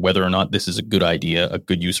over whether or not this is a good idea, a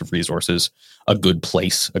good use of resources, a good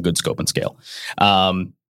place, a good scope and scale.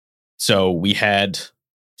 So we had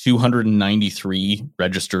 293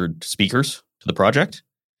 registered speakers to the project.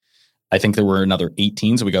 I think there were another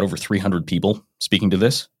 18, so we got over 300 people speaking to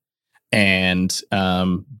this. And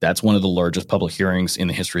that's one of the largest public hearings in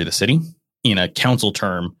the history of the city in a council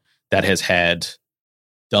term that has had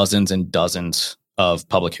dozens and dozens of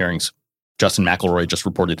public hearings. Justin McElroy just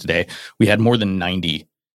reported today, we had more than 90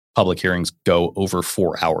 public hearings go over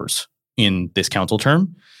 4 hours in this council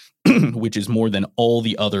term, which is more than all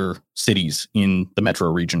the other cities in the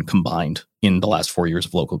metro region combined in the last 4 years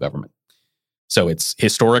of local government. So it's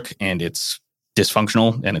historic and it's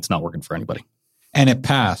dysfunctional and it's not working for anybody. And it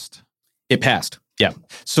passed. It passed. Yeah.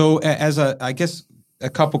 So I guess a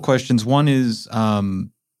couple questions. One is,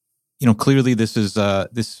 clearly this is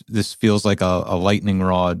this feels like a lightning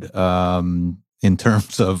rod in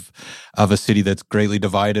terms of a city that's greatly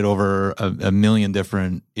divided over a million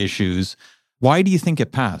different issues. Why do you think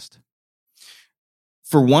it passed?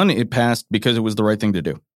 For one, it passed because it was the right thing to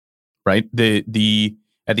do. Right.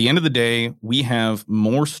 At the end of the day, we have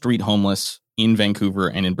more street homeless in Vancouver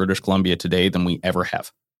and in British Columbia today than we ever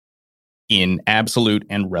have in absolute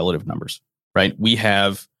and relative numbers, right? We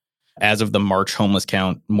have, as of the March homeless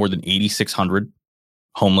count, more than 8,600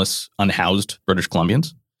 homeless, unhoused British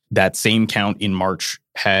Columbians. That same count in March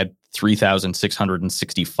had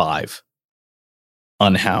 3,665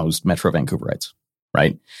 unhoused Metro Vancouverites,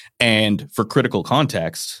 right? And for critical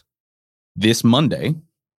context, this Monday,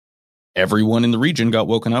 everyone in the region got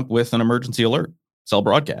woken up with an emergency alert, cell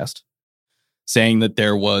broadcast, saying that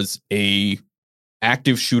there was a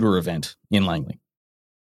active shooter event in Langley.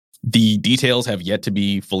 The details have yet to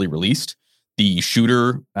be fully released. The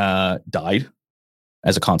shooter died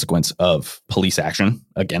as a consequence of police action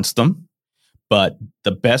against them. But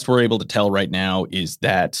the best we're able to tell right now is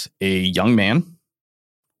that a young man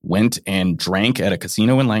went and drank at a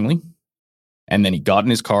casino in Langley. And then he got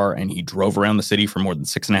in his car and he drove around the city for more than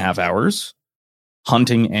 6.5 hours,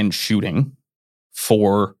 hunting and shooting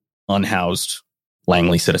for unhoused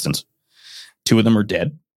Langley citizens. 2 of them are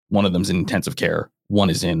dead. 1 of them's in intensive care. 1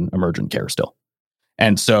 is in emergent care still.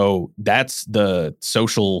 And so that's the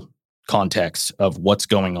social context of what's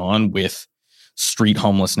going on with street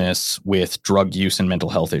homelessness, with drug use and mental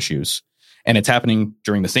health issues. And it's happening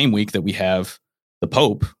during the same week that we have the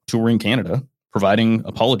Pope touring Canada, providing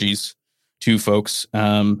apologies to folks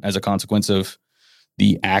as a consequence of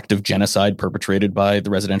the act of genocide perpetrated by the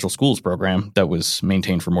residential schools program that was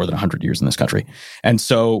maintained for more than 100 years in this country. And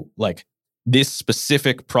so, like, this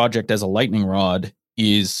specific project as a lightning rod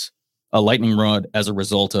is a lightning rod as a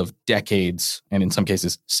result of decades, and in some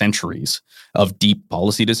cases, centuries of deep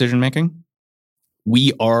policy decision-making.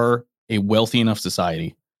 We are a wealthy enough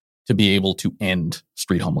society to be able to end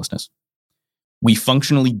street homelessness. We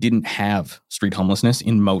functionally didn't have street homelessness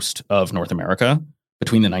in most of North America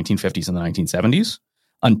between the 1950s and the 1970s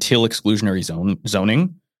until exclusionary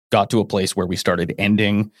zoning got to a place where we started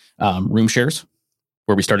ending room shares,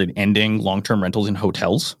 where we started ending long-term rentals in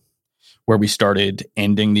hotels, where we started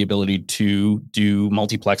ending the ability to do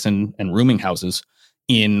multiplex and rooming houses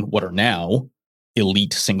in what are now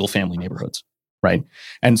elite single-family neighborhoods, right?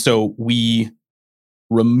 And so we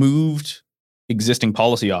removed existing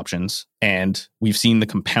policy options, and we've seen the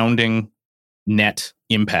compounding net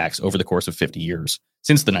impacts over the course of 50 years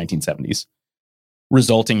since the 1970s,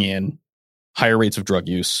 resulting in higher rates of drug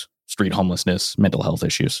use, street homelessness, mental health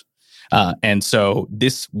issues. And so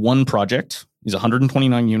this one project is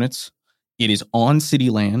 129 units. It is on city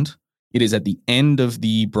land. It is at the end of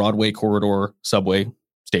the Broadway Corridor subway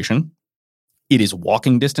station. It is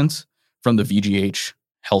walking distance from the VGH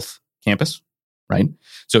Health campus, right?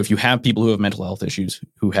 So if you have people who have mental health issues,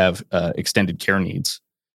 who have extended care needs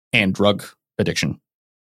and drug addiction,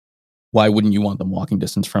 why wouldn't you want them walking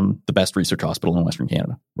distance from the best research hospital in Western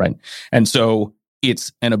Canada, right? And so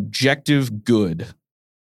it's an objective good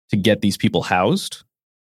to get these people housed,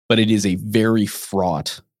 but it is a very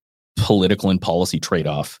fraught political and policy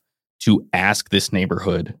trade-off to ask this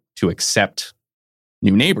neighborhood to accept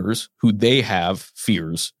new neighbors who they have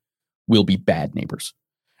fears will be bad neighbors.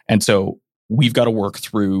 And so we've got to work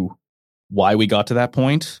through why we got to that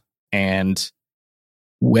point and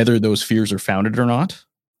whether those fears are founded or not.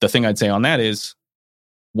 The thing I'd say on that is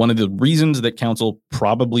one of the reasons that council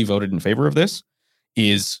probably voted in favor of this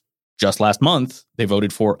is just last month, they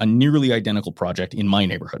voted for a nearly identical project in my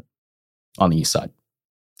neighborhood on the east side.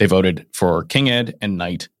 They voted for King Ed and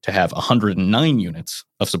Knight to have 109 units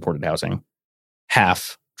of supported housing,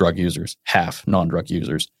 half drug users, half non-drug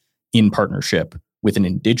users, in partnership with an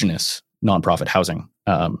Indigenous nonprofit housing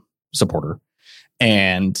supporter.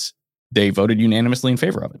 And they voted unanimously in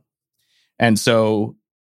favor of it. And so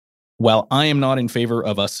while I am not in favor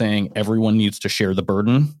of us saying everyone needs to share the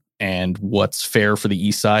burden and what's fair for the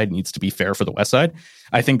east side needs to be fair for the west side,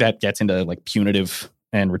 I think that gets into like punitive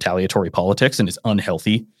and retaliatory politics and is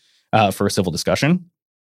unhealthy for a civil discussion.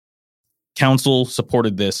 Council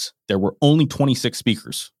supported this. There were only 26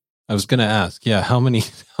 speakers. I was going to ask, how many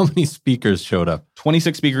speakers showed up?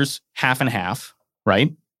 26 speakers, half and half,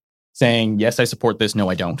 right? Saying, yes, I support this. No,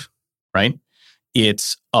 I don't, right?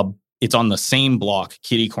 It's on the same block,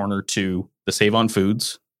 kitty corner to the Save on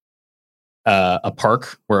Foods, a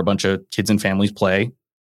park where a bunch of kids and families play,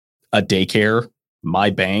 a daycare, my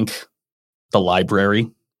bank, the library,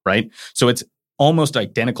 right? So it's almost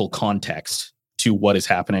identical context to what is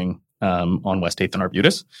happening on West 8th and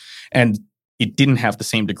Arbutus. And it didn't have the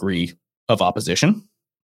same degree of opposition.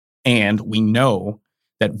 And we know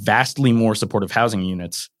that vastly more supportive housing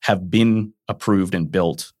units have been approved and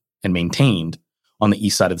built and maintained on the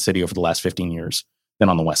east side of the city over the last 15 years than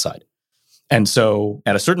on the west side. And so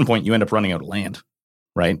at a certain point, you end up running out of land,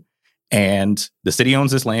 right? And the city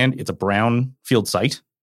owns this land. It's a brownfield site.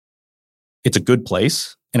 It's a good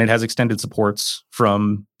place, and it has extended supports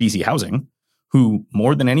from BC Housing, who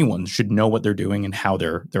more than anyone should know what they're doing and how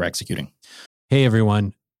they're executing. Hey,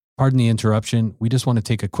 everyone. Pardon the interruption. We just want to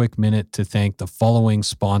take a quick minute to thank the following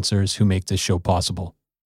sponsors who make this show possible.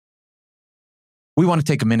 We want to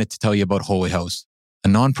take a minute to tell you about Holy House, a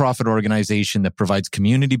nonprofit organization that provides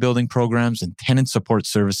community building programs and tenant support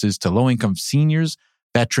services to low-income seniors,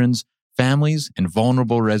 veterans, families, and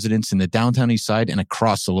vulnerable residents in the downtown east side and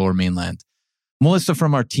across the Lower Mainland. Melissa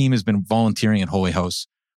from our team has been volunteering at Holy House.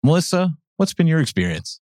 Melissa, what's been your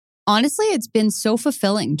experience? Honestly, it's been so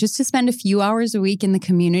fulfilling just to spend a few hours a week in the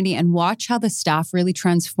community and watch how the staff really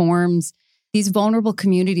transforms these vulnerable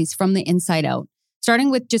communities from the inside out, starting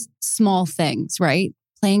with just small things, right?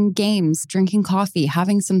 Playing games, drinking coffee,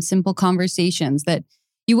 having some simple conversations that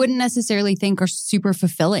you wouldn't necessarily think are super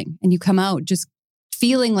fulfilling. And you come out just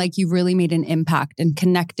feeling like you've really made an impact and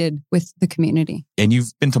connected with the community. And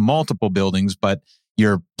you've been to multiple buildings, but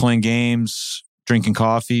you're playing games, drinking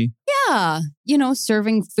coffee. Yeah.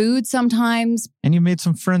 Serving food sometimes. And you made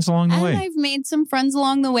some friends along the way. And I've made some friends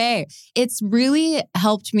along the way. It's really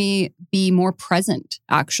helped me be more present,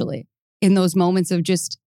 actually, in those moments of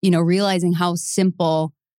just, realizing how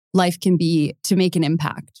simple life can be to make an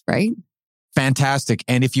impact, right? Fantastic.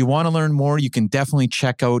 And if you want to learn more, you can definitely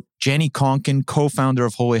check out Jenny Konkin, co-founder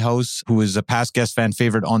of Holy House, who is a past guest fan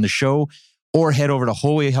favorite on the show, or head over to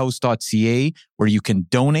holyhouse.ca where you can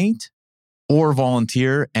donate or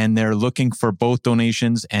volunteer. And they're looking for both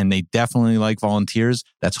donations and they definitely like volunteers.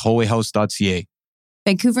 That's holyhouse.ca.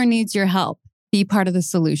 Vancouver needs your help. Be part of the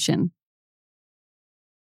solution.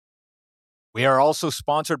 We are also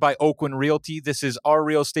sponsored by Oakwyn Realty. This is our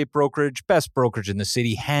real estate brokerage, best brokerage in the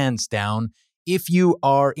city, hands down. If you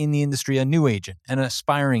are in the industry, a new agent, an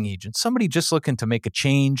aspiring agent, somebody just looking to make a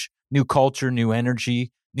change, new culture, new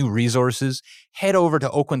energy, new resources, head over to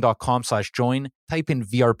oakwyn.com/join, type in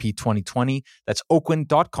VRP 2020. That's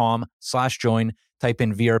oakwyn.com/join, type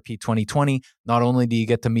in VRP 2020. Not only do you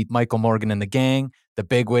get to meet Michael Morgan and the gang, the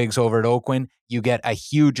bigwigs over at Oakwyn, you get a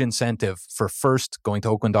huge incentive for first going to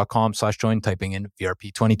oakwyn.com/join, typing in VRP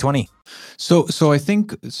 2020. So I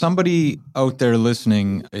think somebody out there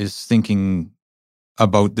listening is thinking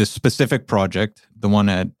about this specific project, the one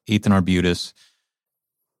at 8th and Arbutus.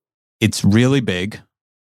 It's really big,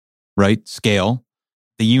 right? Scale.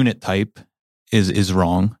 The unit type is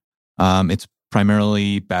wrong. It's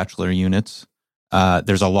primarily bachelor units.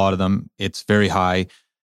 There's a lot of them. It's very high.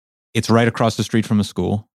 It's right across the street from a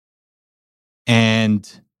school. And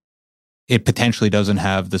it potentially doesn't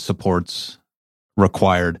have the supports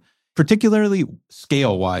required, particularly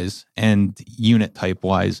scale-wise and unit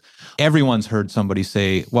type-wise. Everyone's heard somebody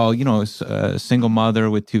say, well, a single mother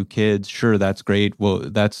with 2 kids, sure, that's great. Well,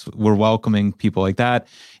 we're welcoming people like that.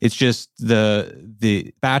 It's just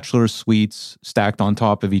the bachelor suites stacked on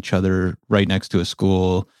top of each other right next to a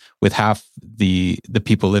school with half the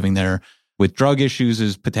people living there with drug issues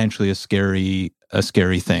is potentially a scary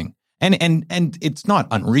thing. And it's not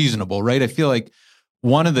unreasonable, right? I feel like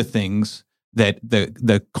one of the things that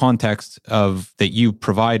the context of that you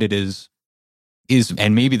provided is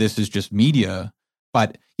and maybe this is just media,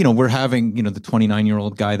 but we're having the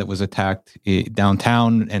 29-year-old guy that was attacked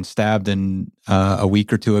downtown and stabbed in a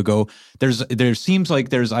week or two ago. There seems like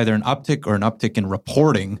there's either an uptick in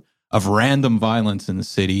reporting of random violence in the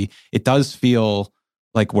city. It does feel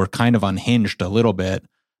like we're kind of unhinged a little bit.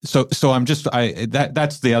 So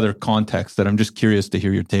that's the other context that I'm just curious to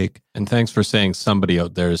hear your take. And thanks for saying somebody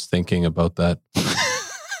out there is thinking about that.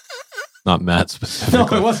 Not Matt specifically.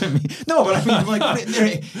 No, it wasn't me. No, but I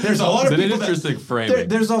mean, there's a lot of people. It's an interesting framing.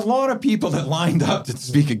 There's a lot of people that lined up to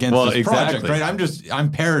speak against this project, right?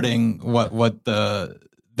 I'm parroting what the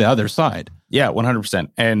other side. Yeah, 100%.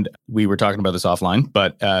 And we were talking about this offline,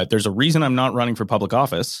 but there's a reason I'm not running for public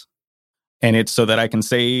office. And it's so that I can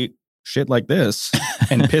say shit like this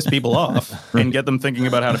and piss people off and get them thinking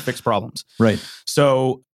about how to fix problems. Right.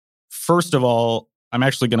 So first of all, I'm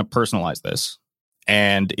actually going to personalize this.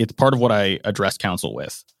 And it's part of what I address council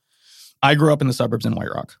with. I grew up in the suburbs in White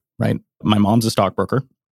Rock, right? My mom's a stockbroker.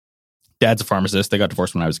 Dad's a pharmacist. They got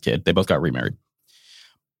divorced when I was a kid. They both got remarried.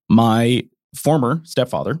 My former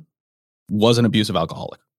stepfather was an abusive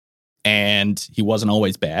alcoholic. And he wasn't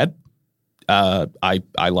always bad. I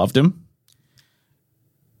loved him.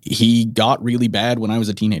 He got really bad when I was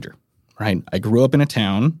a teenager, right? I grew up in a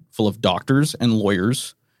town full of doctors and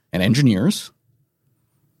lawyers and engineers,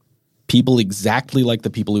 people exactly like the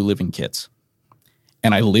people who live in Kits.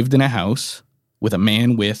 And I lived in a house with a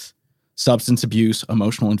man with substance abuse,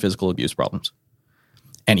 emotional and physical abuse problems.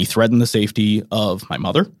 And he threatened the safety of my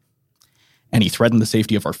mother, and he threatened the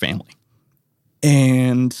safety of our family.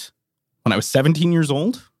 And when I was 17 years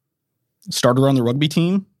old, started on the rugby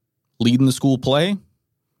team, leading the school play,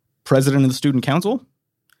 president of the student council,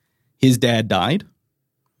 his dad died,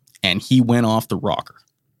 and he went off the rocker.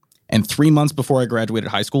 And 3 months before I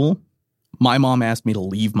graduated high school, my mom asked me to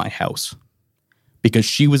leave my house because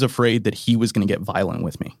she was afraid that he was going to get violent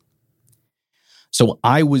with me. So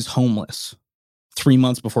I was homeless 3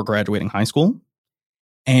 months before graduating high school,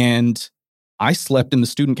 and I slept in the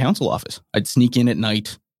student council office. I'd sneak in at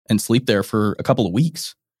night and sleep there for a couple of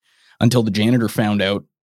weeks until the janitor found out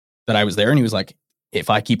that I was there, and he was like, if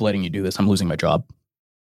I keep letting you do this, I'm losing my job.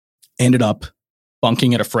 Ended up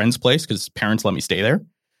bunking at a friend's place because parents let me stay there,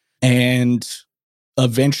 and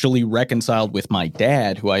eventually reconciled with my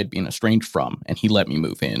dad, who I had been estranged from, and he let me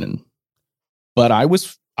move in. But I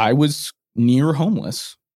was near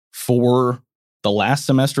homeless for the last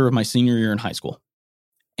semester of my senior year in high school.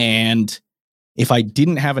 And if I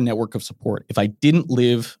didn't have a network of support, if I didn't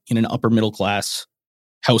live in an upper middle class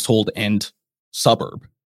household and suburb,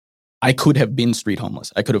 I could have been street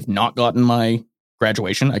homeless. I could have not gotten my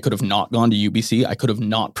graduation. I could have not gone to UBC. I could have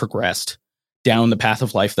not progressed down the path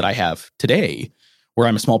of life that I have today, where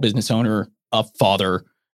I'm a small business owner, a father,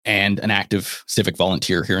 and an active civic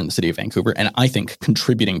volunteer here in the city of Vancouver, and I think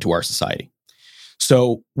contributing to our society.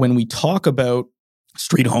 So when we talk about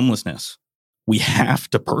street homelessness, we have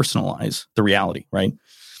to personalize the reality, right?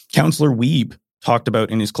 Councillor Wiebe talked about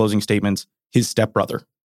in his closing statements his stepbrother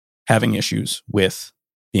having issues with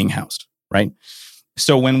being housed, right?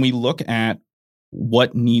 So when we look at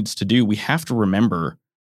what needs to do, we have to remember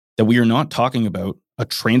that we are not talking about a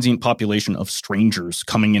transient population of strangers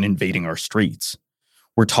coming and invading our streets.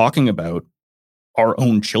 We're talking about our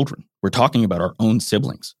own children. We're talking about our own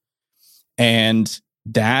siblings. And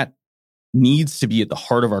that needs to be at the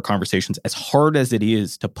heart of our conversations, as hard as it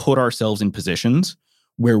is to put ourselves in positions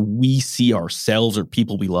where we see ourselves or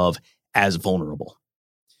people we love as vulnerable.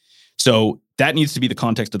 So that needs to be the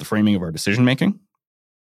context of the framing of our decision-making.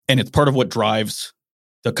 And it's part of what drives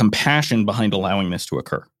the compassion behind allowing this to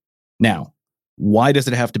occur. Now, why does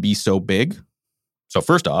it have to be so big? So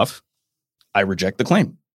first off, I reject the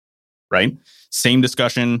claim, right? Same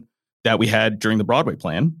discussion that we had during the Broadway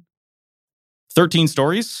plan. 13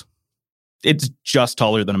 stories, it's just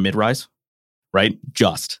taller than a mid-rise, right?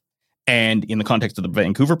 Just. And in the context of the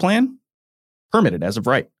Vancouver plan, permitted as of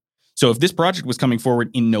right. So if this project was coming forward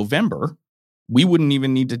in November, we wouldn't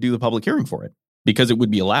even need to do the public hearing for it because it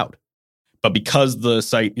would be allowed. But because the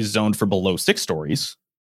site is zoned for below 6 stories,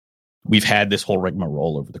 we've had this whole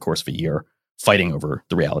rigmarole over the course of a year fighting over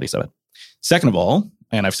the realities of it. Second of all,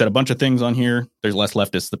 and I've said a bunch of things on here, there's less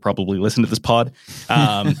leftists that probably listen to this pod,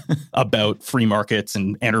 about free markets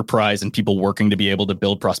and enterprise and people working to be able to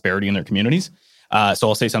build prosperity in their communities. So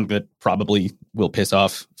I'll say something that probably will piss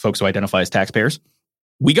off folks who identify as taxpayers.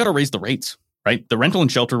 We got to raise the rates, right? The rental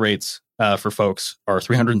and shelter rates for folks are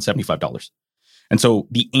 $375. And so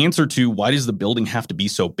the answer to why does the building have to be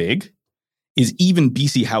so big is even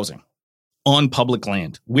BC Housing on public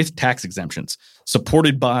land with tax exemptions,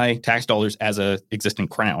 supported by tax dollars as a existing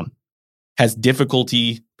crown, has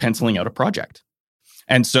difficulty penciling out a project.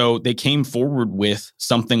 And so they came forward with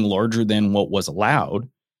something larger than what was allowed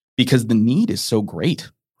because the need is so great,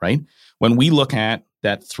 right? When we look at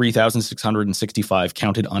that 3,665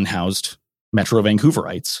 counted unhoused Metro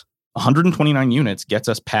Vancouverites, 129 units gets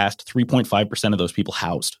us past 3.5% of those people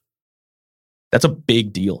housed. That's a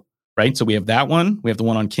big deal. Right? So we have that one. We have the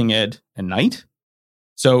one on King Ed and Knight.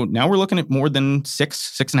 So now we're looking at more than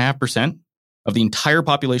 6.5% of the entire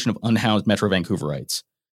population of unhoused Metro Vancouverites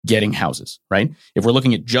getting houses, right? If we're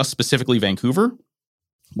looking at just specifically Vancouver,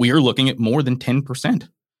 we are looking at more than 10%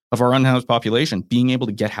 of our unhoused population being able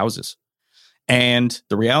to get houses. And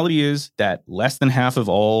the reality is that less than half of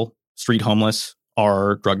all street homeless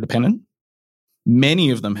are drug dependent.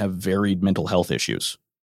 Many of them have varied mental health issues.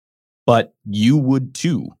 But you would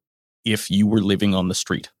too if you were living on the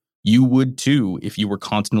street. You would too if you were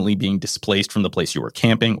constantly being displaced from the place you were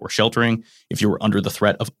camping or sheltering, if you were under the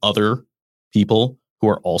threat of other people who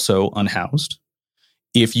are also unhoused,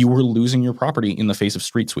 if you were losing your property in the face of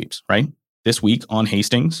street sweeps, right? This week on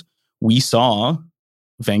Hastings, we saw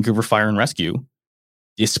Vancouver Fire and Rescue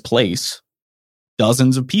displace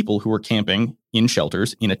dozens of people who were camping in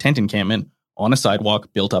shelters in a tent encampment on a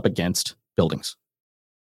sidewalk built up against buildings.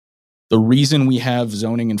 The reason we have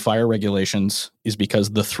zoning and fire regulations is because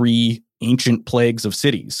the 3 ancient plagues of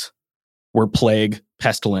cities were plague,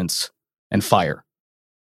 pestilence, and fire.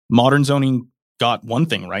 Modern zoning got one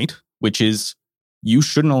thing right, which is you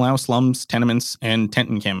shouldn't allow slums, tenements, and tent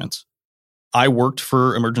encampments. I worked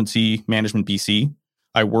for Emergency Management BC.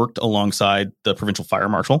 I worked alongside the provincial fire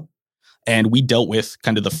marshal, and we dealt with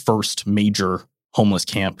kind of the first major homeless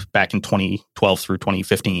camp back in 2012 through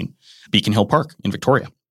 2015, Beacon Hill Park in Victoria.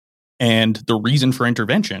 And the reason for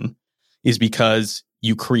intervention is because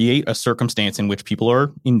you create a circumstance in which people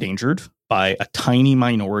are endangered by a tiny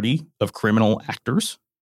minority of criminal actors.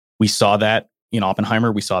 We saw that in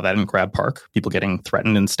Oppenheimer. We saw that in Crab Park, people getting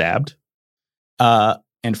threatened and stabbed,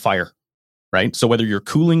 and fire, right? So whether you're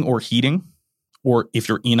cooling or heating, or if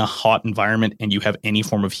you're in a hot environment and you have any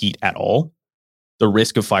form of heat at all, the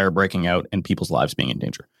risk of fire breaking out and people's lives being in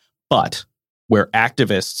danger. But where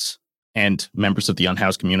activists and members of the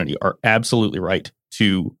unhoused community are absolutely right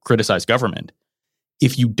to criticize government,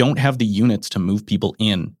 if you don't have the units to move people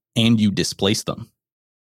in and you displace them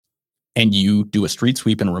and you do a street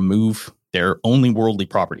sweep and remove their only worldly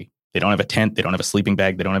property, they don't have a tent, they don't have a sleeping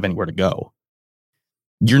bag, they don't have anywhere to go,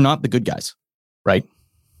 you're not the good guys, right?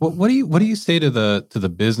 What do you say to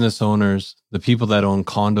the business owners, the people that own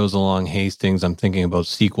condos along Hastings? I'm thinking about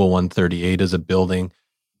Sequel 138 as a building,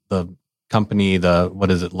 the company,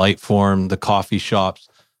 Lightform, the coffee shops,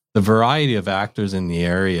 the variety of actors in the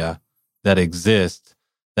area that exist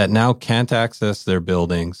that now can't access their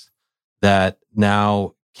buildings, that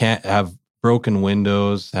now can't have broken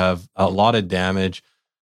windows, have a lot of damage,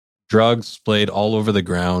 drugs splayed all over the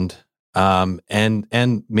ground,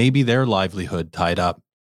 and maybe their livelihood tied up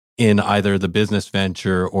in either the business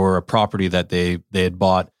venture or a property that they had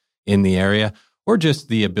bought in the area, or just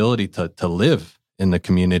the ability to live in the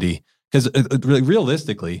community. Because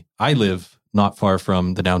realistically, I live not far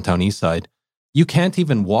from the downtown east side. You can't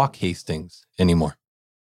even walk Hastings anymore.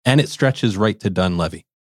 And it stretches right to Dunleavy.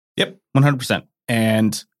 Yep, 100%.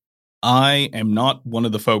 And I am not one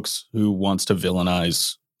of the folks who wants to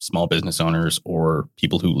villainize small business owners or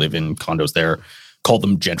people who live in condos there, call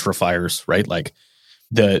them gentrifiers, right? Like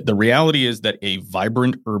the reality is that a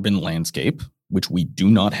vibrant urban landscape, which we do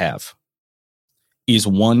not have, is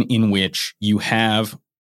one in which you have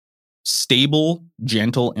stable,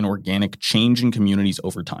 gentle, and organic change in communities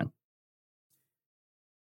over time.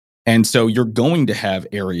 And so you're going to have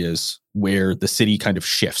areas where the city kind of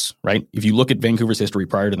shifts, right? If you look at Vancouver's history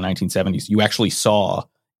prior to the 1970s, you actually saw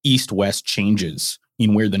east-west changes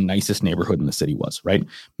in where the nicest neighborhood in the city was, right?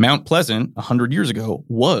 Mount Pleasant, 100 years ago,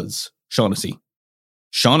 was Shaughnessy.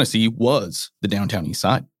 Shaughnessy was the downtown east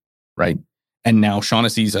side, right? And now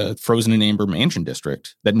Shaughnessy's a frozen in amber mansion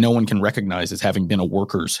district that no one can recognize as having been a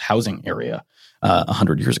workers' housing area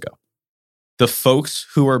 100 years ago. The folks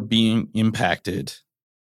who are being impacted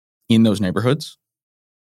in those neighborhoods,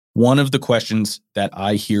 one of the questions that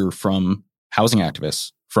I hear from housing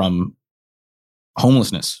activists, from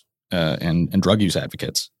homelessness and drug use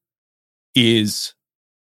advocates is,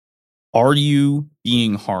 are you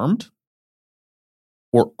being harmed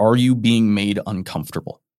or are you being made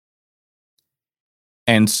uncomfortable?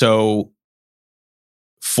 And so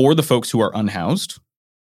for the folks who are unhoused,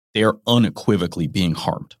 they are unequivocally being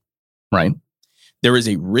harmed, right? There is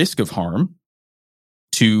a risk of harm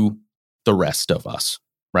to the rest of us,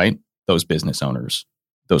 right? Those business owners,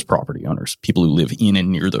 those property owners, people who live in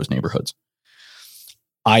and near those neighborhoods.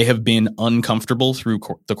 I have been uncomfortable through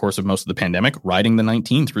the course of most of the pandemic riding the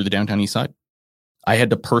 19 through the downtown east side. I had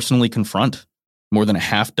to personally confront more than a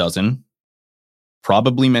half dozen,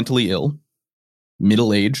 probably mentally ill,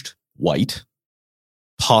 middle-aged, white,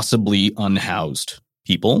 possibly unhoused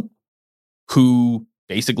people who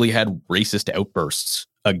basically had racist outbursts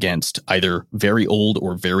against either very old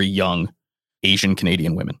or very young Asian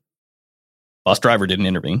Canadian women. Bus driver didn't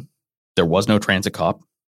intervene. There was no transit cop.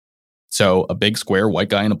 So a big square white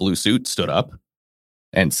guy in a blue suit stood up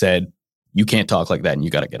and said, you can't talk like that and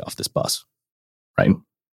you got to get off this bus, right?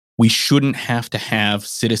 We shouldn't have to have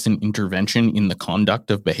citizen intervention in the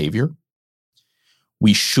conduct of behavior.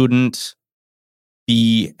 We shouldn't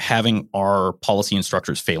be having our policy and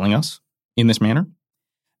structures failing us in this manner.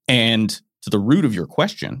 And to the root of your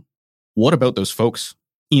question, what about those folks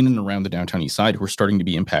in and around the downtown east side who are starting to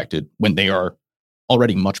be impacted when they are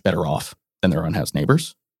already much better off than their unhoused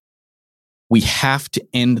neighbors? We have to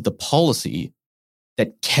end the policy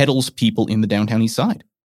that kettles people in the downtown east side.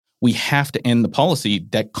 We have to end the policy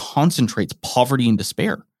that concentrates poverty and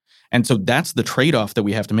despair. And so that's the trade-off that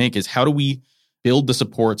we have to make, is how do we build the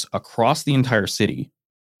supports across the entire city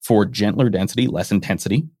for gentler density, less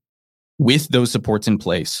intensity, with those supports in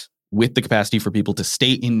place, with the capacity for people to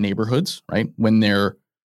stay in neighborhoods, right? When they're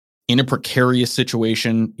in a precarious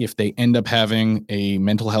situation, if they end up having a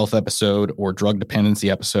mental health episode or drug dependency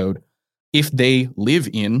episode, if they live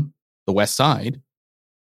in the West Side,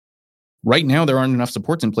 right now there aren't enough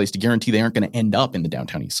supports in place to guarantee they aren't going to end up in the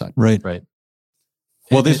downtown East Side. Right.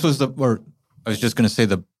 Well, this was I was just going to say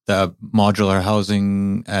the modular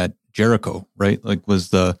housing at Jericho, right? Like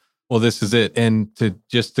well, this is it. And to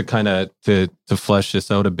flesh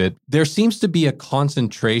this out a bit, there seems to be a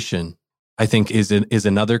concentration, I think, is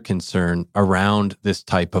another concern around this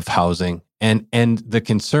type of housing. And the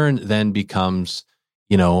concern then becomes,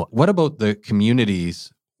 what about the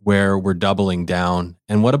communities where we're doubling down?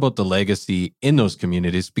 And what about the legacy in those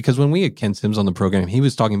communities? Because when we had Ken Sims on the program, he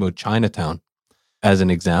was talking about Chinatown as an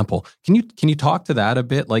example. Can you talk to that a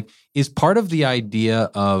bit? Like, is part of the idea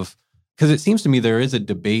of, because it seems to me there is a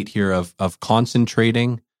debate here of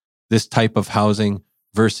concentrating this type of housing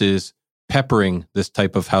versus peppering this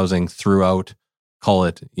type of housing throughout, call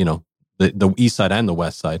it, the east side and the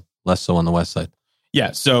west side, less so on the west side.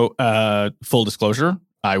 Yeah. So full disclosure,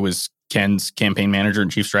 I was Ken's campaign manager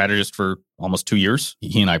and chief strategist for almost 2 years.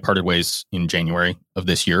 He and I parted ways in January of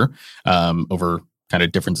this year over kind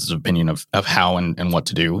of differences of opinion of how and what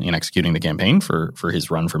to do in executing the campaign for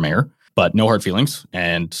his run for mayor. But no hard feelings.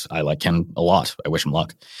 And I like Ken a lot. I wish him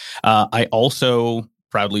luck. I also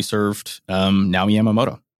proudly served Naomi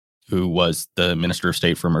Yamamoto, who was the Minister of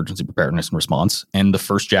State for Emergency Preparedness and Response and the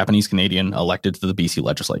first Japanese Canadian elected to the BC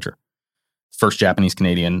legislature. First Japanese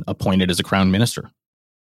Canadian appointed as a Crown Minister.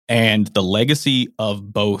 And the legacy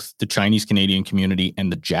of both the Chinese Canadian community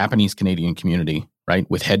and the Japanese Canadian community, right,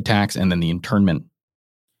 with head tax and then the internment,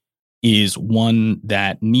 is one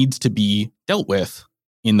that needs to be dealt with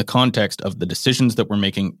in the context of the decisions that we're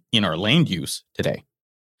making in our land use today.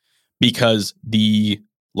 Because the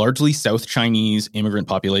largely South Chinese immigrant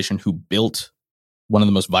population who built one of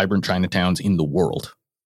the most vibrant Chinatowns in the world,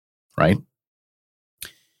 right,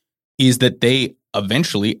 is that they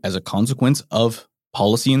eventually, as a consequence of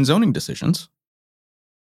policy and zoning decisions,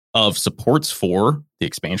 of supports for the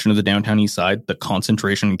expansion of the downtown east side, the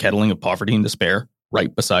concentration and kettling of poverty and despair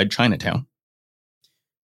right beside Chinatown,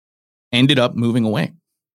 ended up moving away.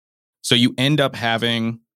 So you end up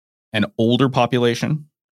having an older population,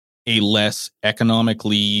 a less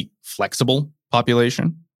economically flexible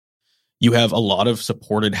population. You have a lot of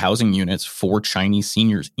supported housing units for Chinese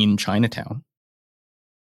seniors in Chinatown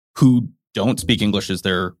who don't speak English as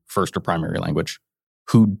their first or primary language,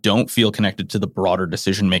 who don't feel connected to the broader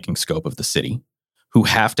decision-making scope of the city, who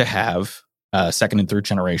have to have second and third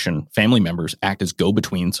generation family members act as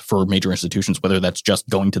go-betweens for major institutions, whether that's just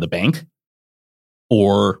going to the bank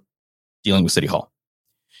or dealing with City Hall.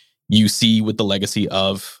 You see with the legacy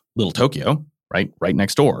of Little Tokyo, right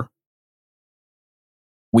next door,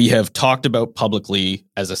 we have talked about publicly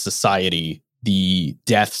as a society the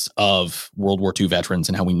deaths of World War II veterans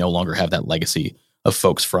and how we no longer have that legacy of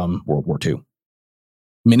folks from World War II.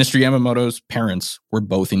 Minister Yamamoto's parents were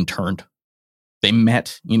both interned. They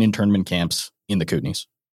met in internment camps in the Kootenays.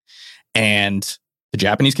 And the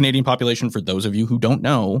Japanese Canadian population, for those of you who don't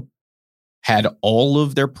know, had all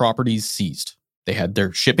of their properties seized. They had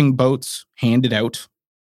their shipping boats handed out.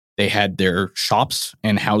 They had their shops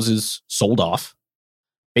and houses sold off,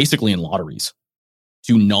 basically in lotteries,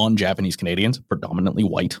 to non-Japanese Canadians, predominantly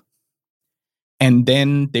white. And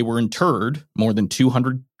then they were interred more than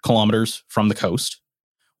 200 kilometers from the coast,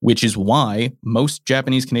 which is why most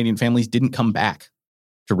Japanese Canadian families didn't come back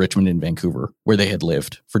to Richmond and Vancouver, where they had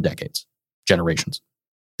lived for decades, generations.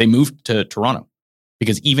 They moved to Toronto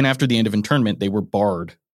because even after the end of internment, they were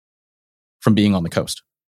barred from being on the coast.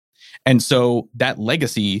 And so that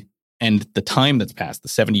legacy and the time that's passed, the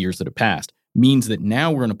 70 years that have passed, means that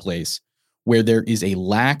now we're in a place where there is a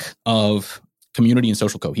lack of community and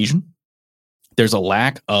social cohesion. There's a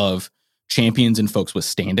lack of champions and folks with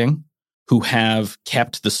standing who have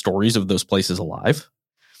kept the stories of those places alive.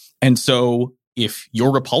 And so if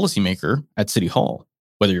you're a policymaker at City Hall,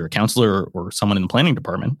 whether you're a councillor or someone in the planning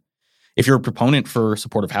department, if you're a proponent for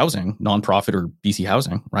supportive housing, nonprofit or BC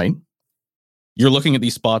Housing, right, you're looking at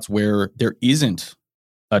these spots where there isn't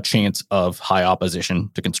a chance of high opposition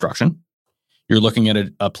to construction. You're looking at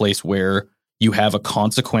a place where you have a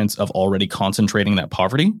consequence of already concentrating that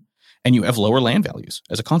poverty, and you have lower land values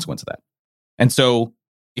as a consequence of that. And so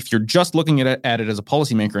if you're just looking at it as a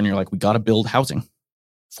policymaker and you're like, we got to build housing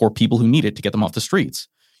for people who need it to get them off the streets,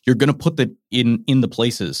 you're going to put that in the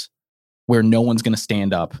places where no one's going to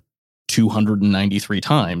stand up 293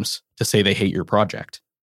 times to say they hate your project,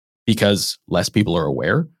 because less people are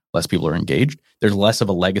aware, less people are engaged. There's less of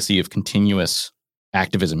a legacy of continuous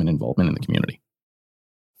activism and involvement in the community.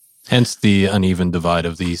 Hence the uneven divide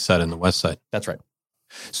of the east side and the west side. That's right.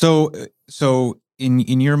 So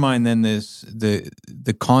in your mind, then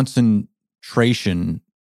the concentration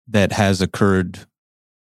that has occurred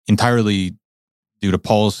entirely due to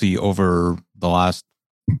policy over the last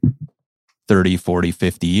 30, 40,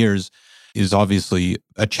 50 years is obviously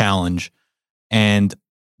a challenge. And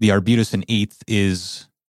the Arbutus Eighth is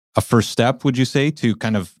a first step, would you say, to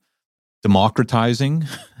kind of democratizing?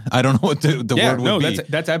 I don't know what the word would be.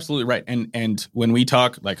 That's absolutely right. And when we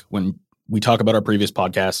talk about our previous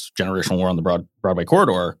podcast, Generational War on the Broadway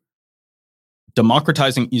Corridor,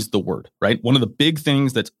 democratizing is the word, right? One of the big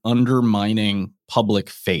things that's undermining public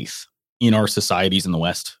faith in our societies in the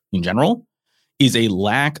West in general is a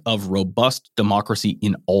lack of robust democracy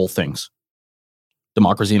in all things.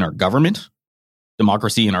 Democracy in our government,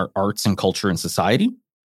 democracy in our arts and culture and society,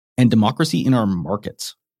 and democracy in our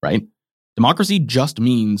markets, right? Democracy just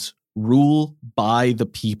means rule by the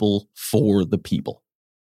people for the people,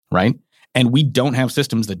 right? And we don't have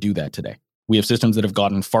systems that do that today. We have systems that have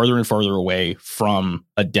gotten farther and farther away from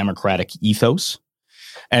a democratic ethos.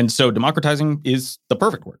 And so democratizing is the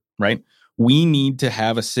perfect word, right? We need to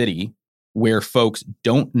have a city where folks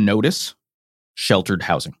don't notice sheltered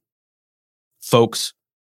housing. Folks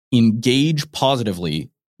engage positively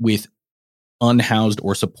with unhoused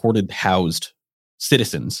or supported housed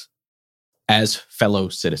citizens as fellow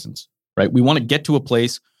citizens, right? We want to get to a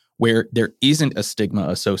place where there isn't a stigma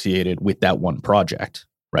associated with that one project,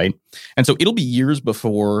 right? And so it'll be years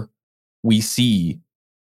before we see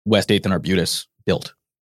West 8th and Arbutus built.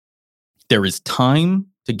 There is time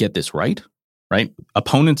to get this right?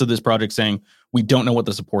 Opponents of this project saying, we don't know what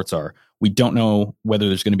the supports are. We don't know whether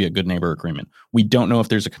there's going to be a good neighbor agreement. We don't know if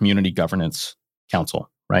there's a community governance council,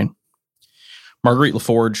 right? Marguerite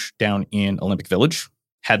LaForge down in Olympic Village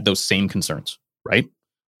had those same concerns, right?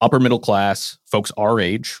 Upper middle class, folks our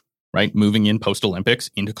age, right? Moving in post-Olympics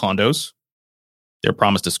into condos. They're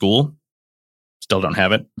promised a school. Still don't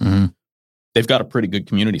have it. Mm-hmm. They've got a pretty good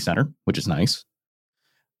community center, which is nice.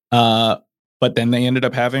 But then they ended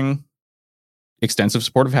up having extensive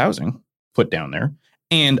supportive housing put down there.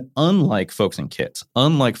 And unlike folks in Kitts,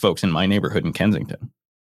 unlike folks in my neighborhood in Kensington,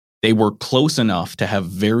 they were close enough to have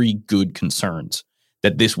very good concerns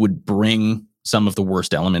that this would bring some of the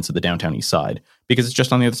worst elements of the downtown east side because it's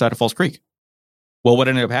just on the other side of Falls Creek. Well, what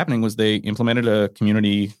ended up happening was they implemented a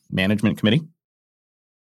community management committee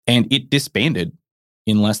and it disbanded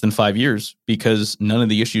in less than 5 years because none of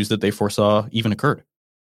the issues that they foresaw even occurred,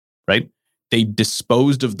 right? They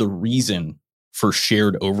disposed of the reason for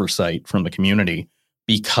shared oversight from the community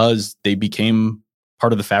because they became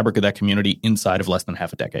part of the fabric of that community inside of less than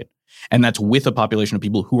half a decade. And that's with a population of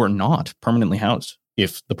people who are not permanently housed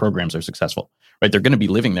if the programs are successful, right? They're going to be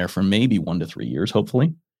living there for maybe 1 to 3 years,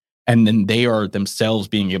 hopefully. And then they are themselves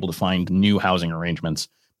being able to find new housing arrangements,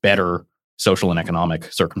 better social and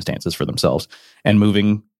economic circumstances for themselves, and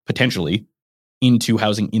moving potentially into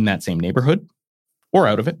housing in that same neighborhood or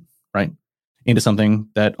out of it, right? Into something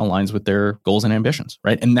that aligns with their goals and ambitions,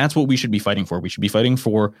 right? And that's what we should be fighting for. We should be fighting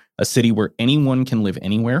for a city where anyone can live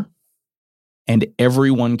anywhere and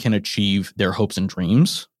everyone can achieve their hopes and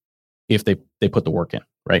dreams if they put the work in,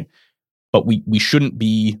 right? But we shouldn't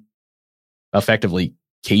be effectively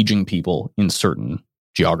caging people in certain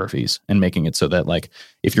geographies and making it so that, like,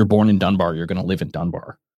 if you're born in Dunbar, you're going to live in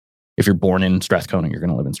Dunbar. If you're born in Strathcona, you're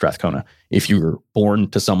going to live in Strathcona. If you're born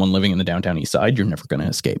to someone living in the downtown east side, you're never going to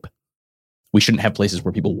escape. We shouldn't have places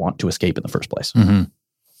where people want to escape in the first place. Mm-hmm.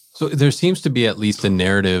 So there seems to be at least a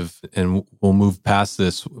narrative, and we'll move past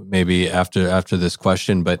this maybe after this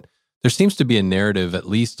question, but there seems to be a narrative, at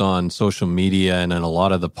least on social media and in a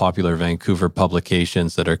lot of the popular Vancouver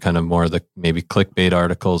publications that are kind of more the maybe clickbait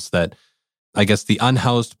articles, that I guess the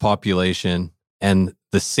unhoused population and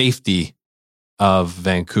the safety of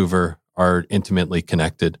Vancouver are intimately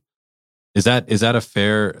connected. Is that a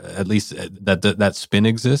fair, at least that spin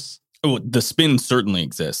exists? Oh, the spin certainly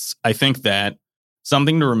exists. I think that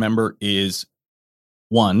something to remember is,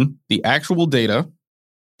 one, the actual data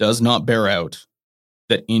does not bear out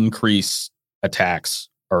that increased attacks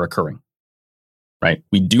are occurring, right?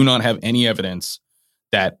 We do not have any evidence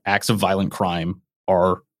that acts of violent crime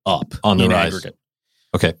are up on the rise. Aggregate.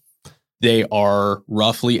 Okay. They are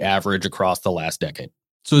roughly average across the last decade.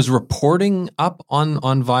 So is reporting up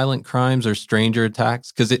on violent crimes or stranger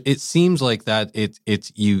attacks? Because it seems like that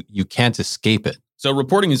it's you can't escape it. So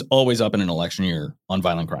reporting is always up in an election year on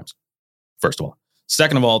violent crimes, first of all.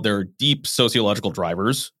 Second of all, there are deep sociological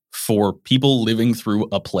drivers for people living through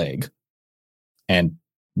a plague. And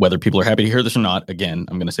whether people are happy to hear this or not, again,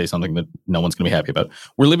 I'm going to say something that no one's going to be happy about.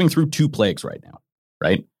 We're living through 2 plagues right now,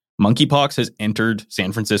 right? Monkeypox has entered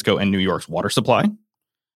San Francisco and New York's water supply.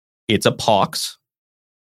 It's a pox.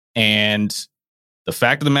 And the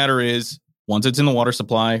fact of the matter is, once it's in the water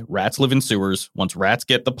supply, rats live in sewers. Once rats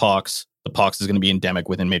get the pox is going to be endemic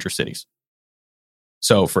within major cities.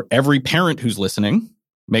 So for every parent who's listening,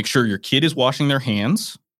 make sure your kid is washing their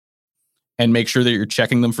hands and make sure that you're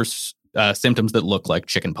checking them for symptoms that look like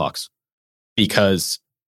chickenpox, because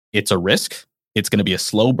it's a risk. It's going to be a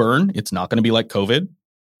slow burn. It's not going to be like COVID.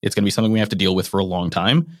 It's going to be something we have to deal with for a long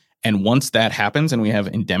time. And once that happens and we have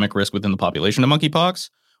endemic risk within the population of monkeypox,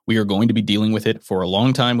 we are going to be dealing with it for a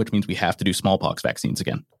long time, which means we have to do smallpox vaccines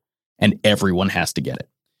again. And everyone has to get it.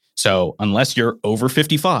 So unless you're over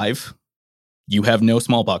 55, you have no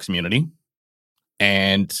smallpox immunity.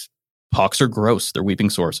 And pox are gross. They're weeping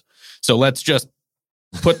sores. So let's just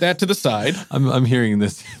put that to the side. I'm hearing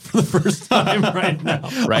this for the first time right now.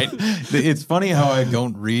 Right? It's funny how I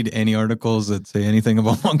don't read any articles that say anything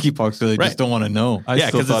about monkeypox, so I just don't want to know. I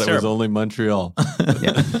still thought it was only Montreal.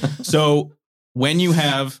 Yeah. So when you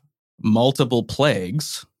have multiple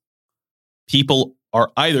plagues, people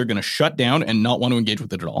are either going to shut down and not want to engage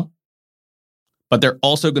with it at all, but they're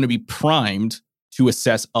also going to be primed to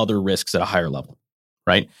assess other risks at a higher level,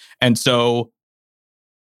 right? And so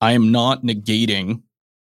I am not negating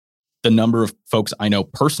the number of folks I know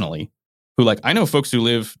personally who, like, I know folks who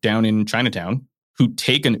live down in Chinatown who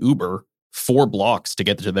take an Uber 4 blocks to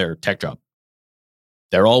get to their tech job.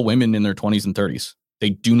 They're all women in their 20s and 30s. They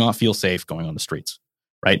do not feel safe going on the streets,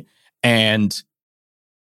 right? And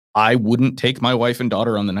I wouldn't take my wife and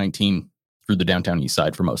daughter on the 19 through the downtown east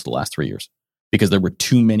side for most of the last 3 years because there were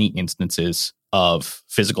too many instances of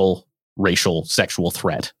physical, racial, sexual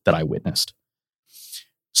threat that I witnessed.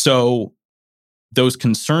 So those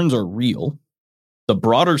concerns are real. The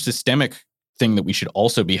broader systemic thing that we should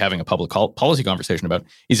also be having a public policy conversation about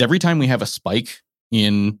is every time we have a spike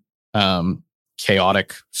in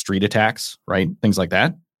chaotic street attacks, right? Things like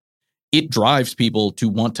that, it drives people to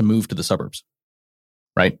want to move to the suburbs,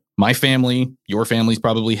 right? My family, your families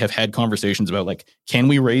probably have had conversations about like, can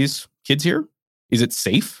we raise kids here? Is it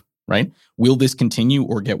safe, right? Will this continue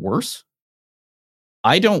or get worse?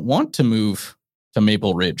 I don't want to move to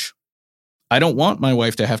Maple Ridge. I don't want my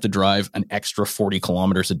wife to have to drive an extra 40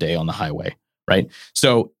 kilometers a day on the highway, right?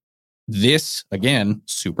 So this, again,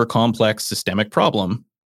 super complex systemic problem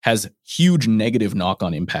has huge negative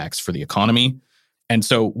knock-on impacts for the economy. And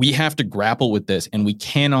so we have to grapple with this, and we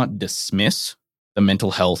cannot dismiss the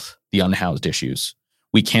mental health, the unhoused issues.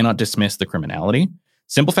 We cannot dismiss the criminality.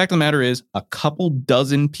 Simple fact of the matter is a couple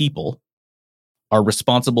dozen people are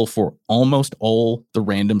responsible for almost all the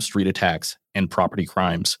random street attacks and property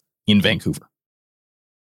crimes in Vancouver.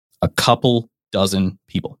 A couple dozen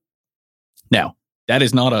people. Now, that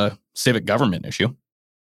is not a civic government issue.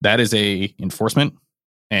 That is a enforcement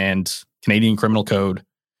and Canadian Criminal Code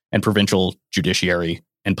and provincial judiciary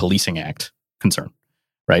and policing act concern,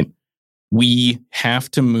 right? We have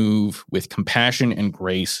to move with compassion and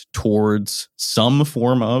grace towards some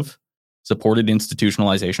form of supported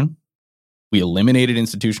institutionalization. We eliminated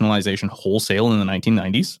institutionalization wholesale in the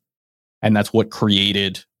 1990s, and that's what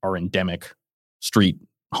created our endemic street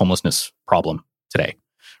homelessness problem today,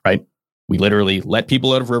 right? We literally let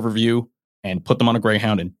people out of Riverview and put them on a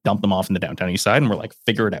Greyhound and dump them off in the downtown east side, and we're like,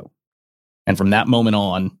 figure it out. And from that moment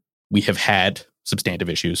on, we have had substantive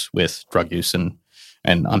issues with drug use and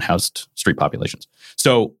unhoused street populations.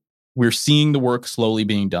 So we're seeing the work slowly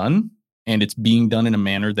being done, and it's being done in a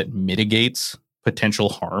manner that mitigates potential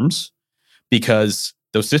harms because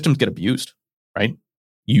those systems get abused, right?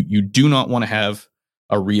 You do not want to have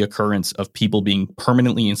a reoccurrence of people being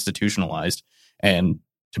permanently institutionalized and,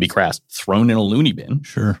 to be crass, thrown in a loony bin.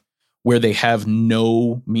 Sure. Where they have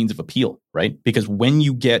no means of appeal, right? Because when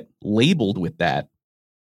you get labeled with that,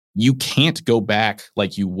 you can't go back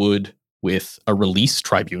like you would with a release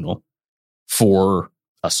tribunal for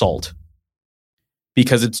assault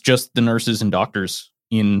because it's just the nurses and doctors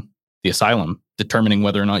in the asylum determining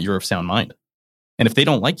whether or not you're of sound mind. And if they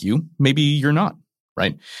don't like you, maybe you're not,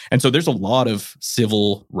 right? And so there's a lot of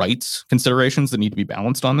civil rights considerations that need to be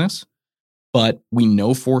balanced on this. But we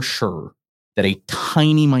know for sure that a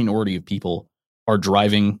tiny minority of people are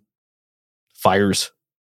driving fires,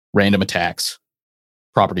 random attacks,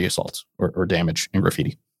 property assaults, or damage and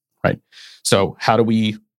graffiti, right? So how do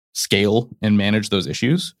we scale and manage those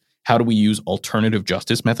issues? How do we use alternative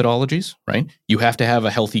justice methodologies, right? You have to have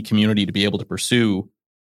a healthy community to be able to pursue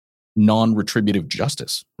non-retributive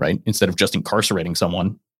justice, right? Instead of just incarcerating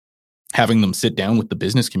someone, having them sit down with the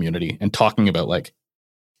business community and talking about like,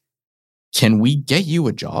 can we get you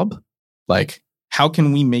a job? Like, how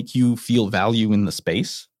can we make you feel value in the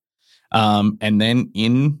space? And then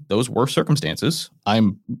in those worst circumstances,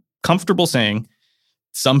 I'm comfortable saying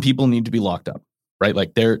some people need to be locked up, right?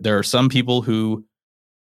 Like there are some people who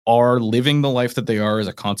are living the life that they are as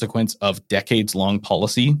a consequence of decades-long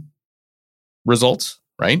policy results,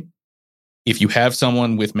 right? If you have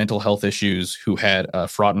someone with mental health issues who had a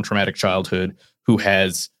fraught and traumatic childhood, who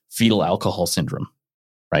has fetal alcohol syndrome,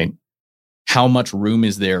 right? How much room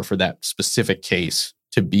is there for that specific case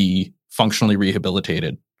to be functionally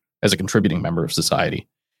rehabilitated as a contributing member of society?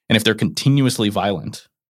 And if they're continuously violent,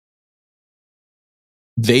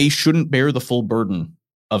 they shouldn't bear the full burden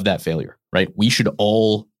of that failure, right? We should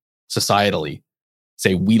all societally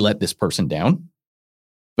say, we let this person down.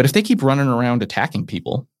 But if they keep running around attacking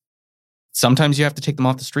people, sometimes you have to take them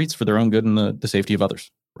off the streets for their own good and the safety of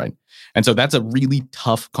others, right? And so that's a really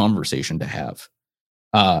tough conversation to have.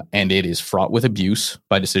 And it is fraught with abuse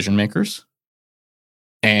by decision makers.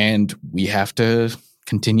 And we have to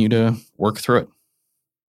continue to work through it.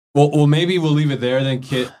 Well, maybe we'll leave it there then,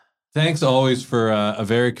 Kit. Thanks always for a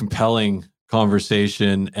very compelling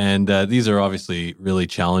conversation. And these are obviously really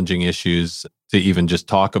challenging issues to even just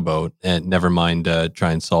talk about, and never mind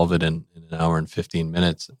try and solve it in an hour and 15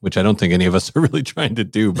 minutes, which I don't think any of us are really trying to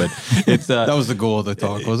do. But it's that was the goal of the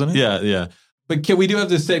talk, wasn't it? Yeah. But Kit, we do have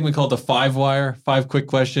this segment called the 5 Wire, 5 quick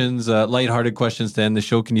questions, lighthearted questions to end the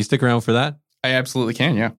show. Can you stick around for that? I absolutely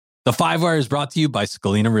can, yeah. The 5 Wire is brought to you by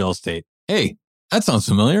Scalina Real Estate. Hey, that sounds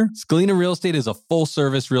familiar. Scalina Real Estate is a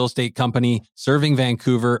full-service real estate company serving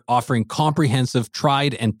Vancouver, offering comprehensive,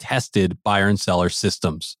 tried and tested buyer and seller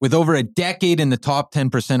systems. With over a decade in the top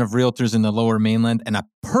 10% of realtors in the Lower Mainland and a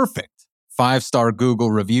perfect 5-star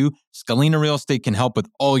Google review, Scalina Real Estate can help with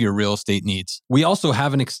all your real estate needs. We also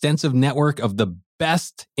have an extensive network of the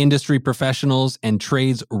best industry professionals and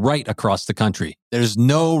trades right across the country. There's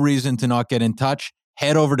no reason to not get in touch.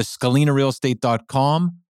 Head over to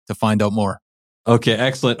scalinarealestate.com to find out more. Okay,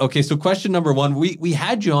 excellent. Okay, so question number 1. We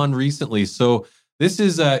had you on recently, so this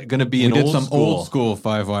is going to be old school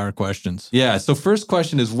 5-wire questions. Yeah, so first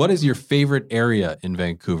question is, what is your favorite area in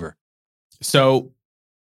Vancouver? So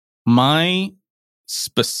my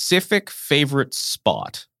specific favorite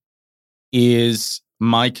spot is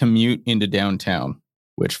my commute into downtown,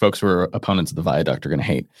 which folks who are opponents of the viaduct are going to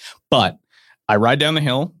hate. But I ride down the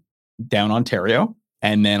hill, down Ontario,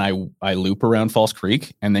 and then I loop around False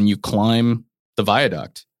Creek, and then you climb the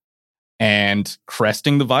viaduct, and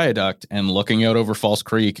cresting the viaduct and looking out over False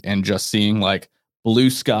Creek and just seeing like blue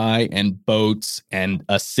sky and boats and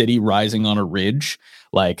a city rising on a ridge,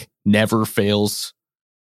 like never fails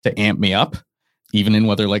to amp me up, even in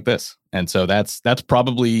weather like this. And so that's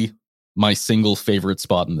probably my single favorite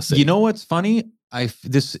spot in the city. You know what's funny?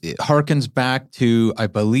 This harkens back to, I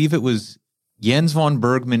believe it was Jens von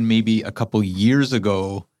Bergman maybe a couple years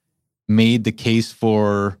ago made the case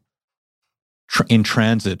for in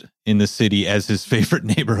transit in the city as his favorite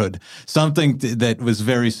neighborhood. Something that was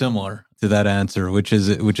very similar to that answer, which is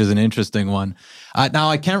an interesting one. Now,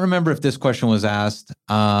 I can't remember if this question was asked.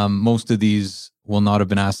 Most of these will not have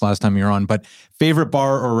been asked last time you were on, but favorite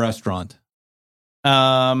bar or restaurant?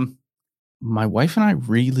 My wife and I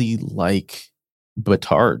really like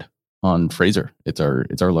Batard on Fraser. It's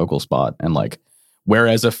our local spot. And like,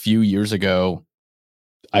 whereas a few years ago,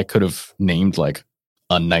 I could have named like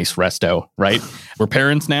a nice resto, right? We're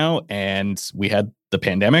parents now, and we had the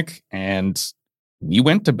pandemic, and we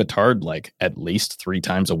went to Batard like at least 3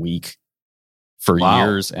 times a week for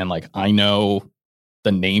years. And like, I know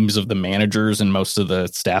the names of the managers and most of the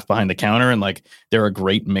staff behind the counter, and like, they're a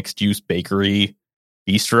great mixed use bakery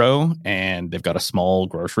bistro, and they've got a small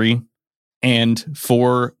grocery. And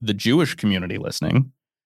for the Jewish community listening,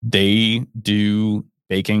 they do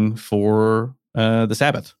baking for the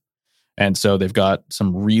Sabbath. And so they've got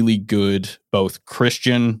some really good, both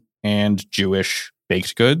Christian and Jewish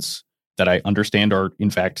baked goods that I understand are,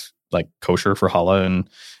 in fact, like kosher for challah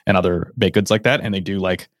and other baked goods like that. And they do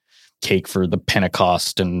like cake for the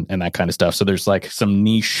Pentecost and that kind of stuff. So there's like some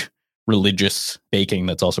niche religious baking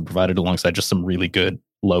that's also provided alongside just some really good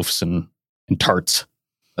loaves and tarts.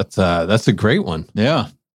 That's a great one. Yeah.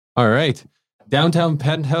 All right. Downtown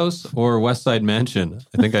penthouse or West Side mansion?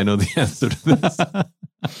 I think I know the answer to this.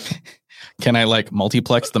 Can I like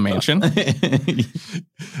multiplex the mansion?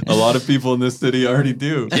 A lot of people in this city already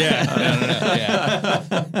do. Yeah.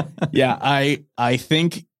 Yeah. I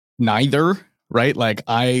think neither, right? Like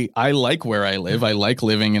I like where I live. I like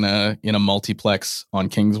living in a multiplex on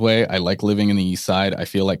Kingsway. I like living in the East Side. I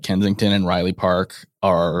feel like Kensington and Riley Park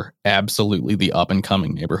are absolutely the up and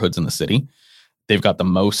coming neighborhoods in the city. They've got the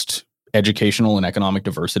most educational and economic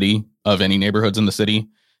diversity of any neighborhoods in the city.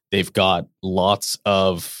 They've got lots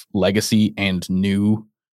of legacy and new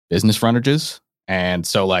business frontages. And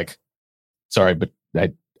so like, sorry, but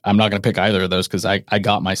I'm not going to pick either of those because I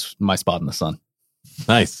got my spot in the sun.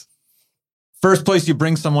 Nice. First place you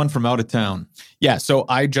bring someone from out of town. Yeah. So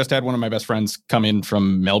I just had one of my best friends come in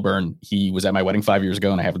from Melbourne. He was at my wedding 5 years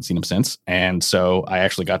ago and I haven't seen him since. And so I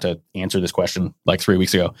actually got to answer this question like 3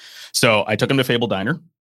 weeks ago. So I took him to Fable Diner.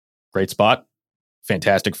 Great spot.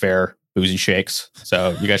 Fantastic fare. Boozy shakes.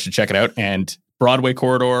 So you guys should check it out. And Broadway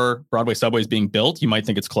corridor, Broadway subway is being built. You might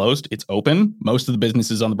think it's closed. It's open. Most of the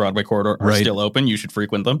businesses on the Broadway corridor are still open. You should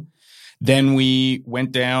frequent them. Then we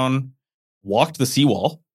went down, walked the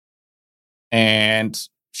seawall, and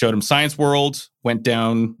showed him Science World, went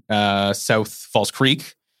down South False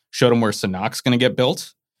Creek, showed him where Sanok's going to get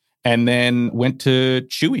built, and then went to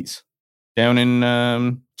Chewy's down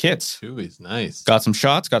in Kits. Chewy's, nice. Got some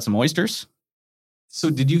shots, got some oysters. So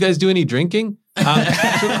did you guys do any drinking?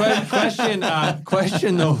 Question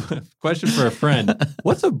for a friend.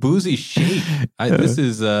 What's a boozy shake? This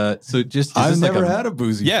is so just. I've never had a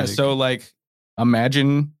boozy shake. Yeah, so like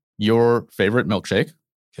imagine your favorite milkshake.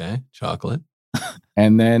 Okay, chocolate.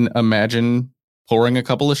 And then imagine pouring a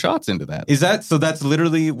couple of shots into that. Is that so? That's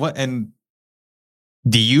literally what. And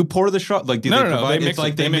do you pour the shot? Like, do they provide? It's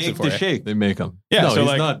like they make the shake. They make them. Yeah, no, so he's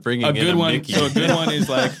like not bringing a good one. Mickey. So a good one is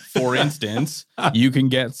like, for instance, you can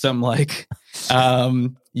get some like,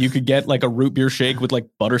 you could get like a root beer shake with like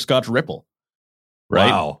butterscotch ripple. Right?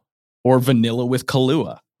 Wow. or vanilla with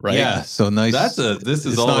Kahlua, right? Yeah, so nice. This is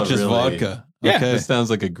it's all not just really, vodka. Yeah. Okay. This sounds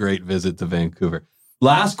like a great visit to Vancouver.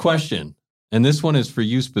 Last question, and this one is for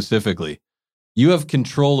you specifically. You have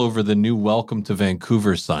control over the new Welcome to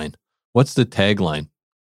Vancouver sign. What's the tagline?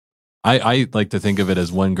 I like to think of it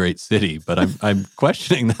as one great city, but I'm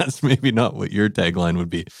questioning that's maybe not what your tagline would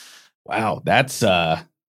be. Wow, that's a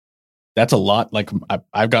lot. Like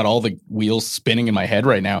I've got all the wheels spinning in my head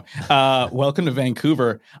right now. Welcome to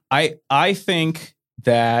Vancouver. I think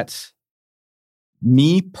that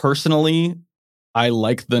me personally, I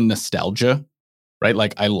like the nostalgia, right?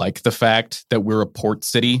 Like I like the fact that we're a port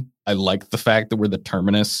city. I like the fact that we're the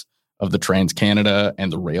terminus of the Trans-Canada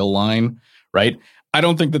and the rail line, right? I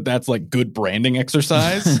don't think that that's like good branding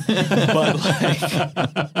exercise, but like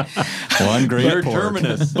one great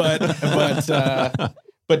terminus. But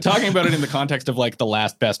talking about it in the context of like the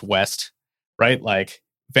last best west, right? Like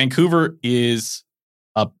Vancouver is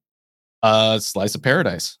a slice of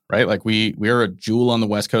paradise, right? Like we are a jewel on the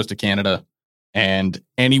west coast of Canada, and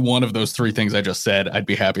any one of those three things I just said, I'd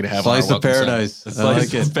be happy to have. Slice of paradise. I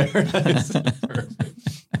like it. Paradise.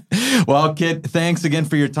 Well, Kit, thanks again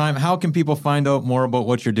for your time. How can people find out more about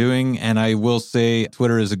what you're doing? And I will say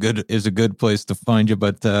Twitter is a good place to find you.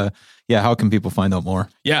 But how can people find out more?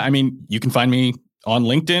 Yeah, I mean, you can find me on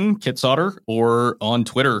LinkedIn, Kit Sauder, or on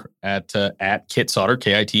Twitter at Kit Sauder,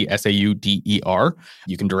 KITSAUDER.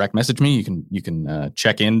 You can direct message me. You can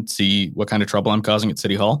check in, see what kind of trouble I'm causing at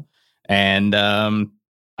City Hall, and I'm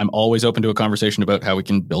always open to a conversation about how we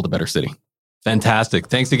can build a better city. Fantastic.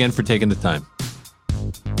 Thanks again for taking the time.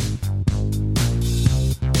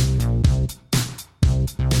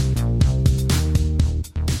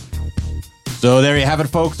 So there you have it,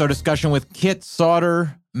 folks. Our discussion with Kit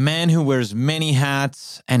Sauder, man who wears many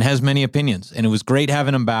hats and has many opinions. And it was great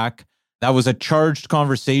having him back. That was a charged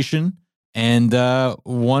conversation and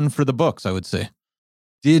one for the books, I would say.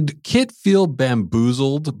 Did Kit feel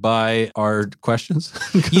bamboozled by our questions?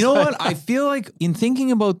 You know what? I feel like in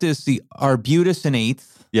thinking about this, the Arbutus and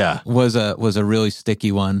Eighth was a really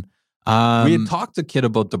sticky one. We had talked to Kit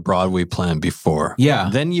about the Broadway plan before. Yeah.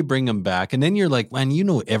 Then you bring him back, and then you're like, man, you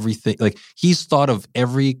know everything. Like, he's thought of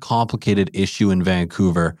every complicated issue in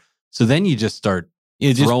Vancouver. So then you just start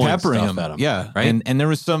throwing peppering stuff him at him. Yeah. Right. And there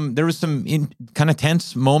was some kind of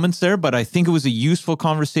tense moments there, but I think it was a useful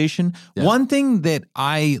conversation. Yeah. One thing that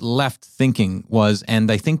I left thinking was, and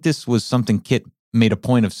I think this was something Kit made a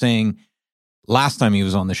point of saying last time he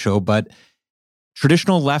was on the show, but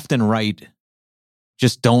traditional left and right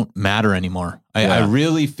just don't matter anymore. I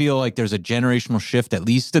really feel like there's a generational shift, at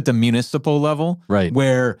least at the municipal level, right,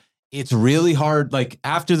 where it's really hard. Like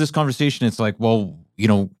after this conversation, it's like, well,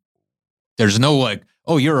 there's no like,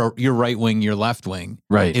 oh, you're right wing, you're left wing.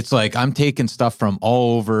 Right. It's like I'm taking stuff from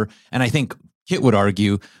all over, and I think Kit would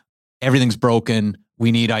argue everything's broken.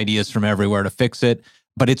 We need ideas from everywhere to fix it.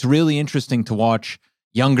 But it's really interesting to watch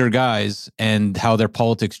younger guys and how their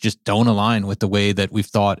politics just don't align with the way that we've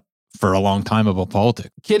thought for a long time about politics.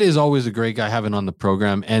 Kit is always a great guy having on the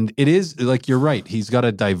program. And it is like, you're right. He's got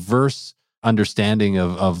a diverse understanding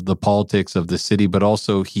of the politics of the city, but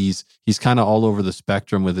also he's kind of all over the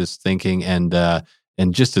spectrum with his thinking and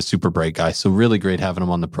just a super bright guy. So really great having him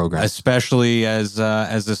on the program. Especially as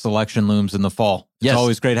this election looms in the fall. It's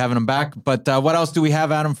always great having him back. But what else do we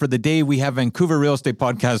have, Adam, for the day? We have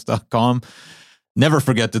VancouverRealEstatePodcast.com. Never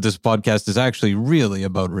forget that this podcast is actually really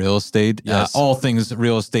about real estate. Yes. All things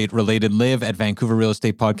real estate related live at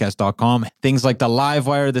VancouverRealEstatePodcast.com. Things like the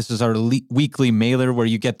Livewire. This is our weekly mailer where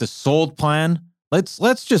you get the sold plan.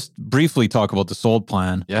 Let's just briefly talk about the sold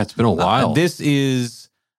plan. Yeah, it's been a while. This is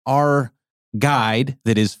our guide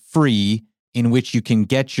that is free in which you can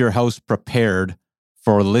get your house prepared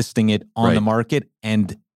for listing it on the market.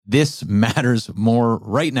 And this matters more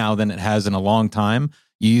right now than it has in a long time.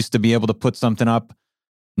 You used to be able to put something up,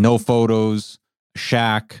 no photos,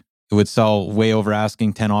 shack. It would sell way over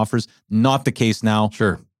asking, 10 offers. Not the case now.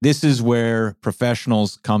 Sure. This is where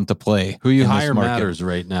professionals come to play. Who you hire matters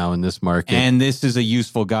right now in this market. And this is a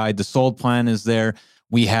useful guide. The sold plan is there.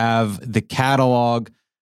 We have the catalog,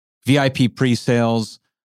 VIP pre-sales,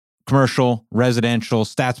 commercial, residential,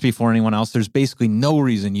 stats before anyone else. There's basically no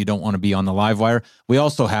reason you don't want to be on the Livewire. We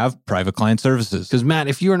also have private client services. Because, Matt,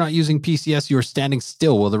 if you are not using PCS, you are standing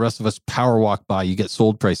still while the rest of us power walk by. You get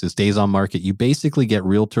sold prices, days on market. You basically get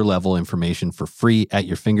realtor-level information for free at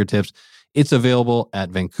your fingertips. It's available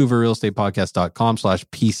at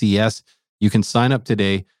VancouverRealEstatePodcast.com/PCS. You can sign up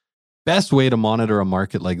today. Best way to monitor a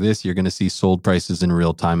market like this, you're going to see sold prices in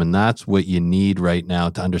real time. And that's what you need right now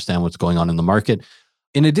to understand what's going on in the market.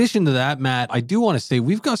 In addition to that, Matt, I do want to say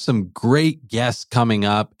we've got some great guests coming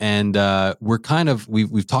up, and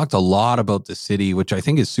we've talked a lot about the city, which I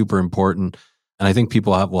think is super important, and I think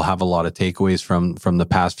people will have a lot of takeaways from the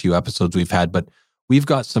past few episodes we've had. But we've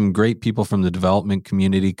got some great people from the development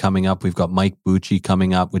community coming up. We've got Mike Bucci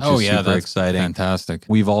coming up, which is super exciting. Fantastic.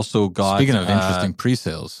 We've also got speaking of interesting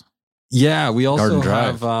pre-sales. Yeah, we also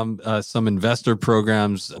have some investor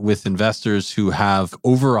programs with investors who have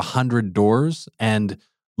over 100 doors and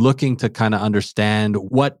looking to kind of understand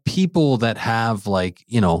what people that have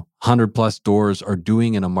 100 plus doors are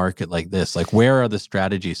doing in a market like this. Like, where are the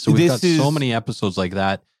strategies? So we've got so many episodes like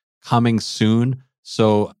that coming soon.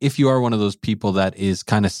 So if you are one of those people that is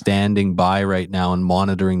kind of standing by right now and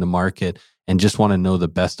monitoring the market and just want to know the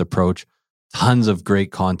best approach, tons of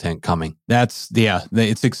great content coming.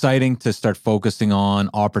 It's exciting to start focusing on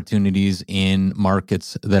opportunities in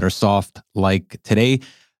markets that are soft like today.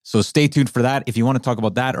 So stay tuned for that. If you want to talk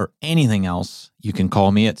about that or anything else, you can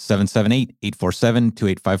call me at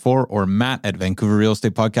 778-847-2854 or Matt at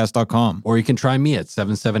VancouverRealEstatePodcast.com. Or you can try me at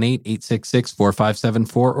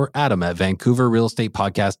 778-866-4574 or Adam at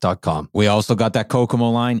VancouverRealEstatePodcast.com. We also got that Kokomo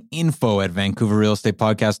line, info at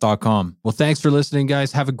VancouverRealEstatePodcast.com. Well, thanks for listening,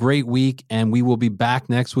 guys. Have a great week, and we will be back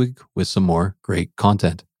next week with some more great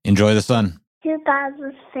content. Enjoy the sun.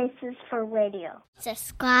 2000 Faces for Radio.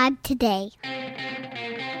 Subscribe today.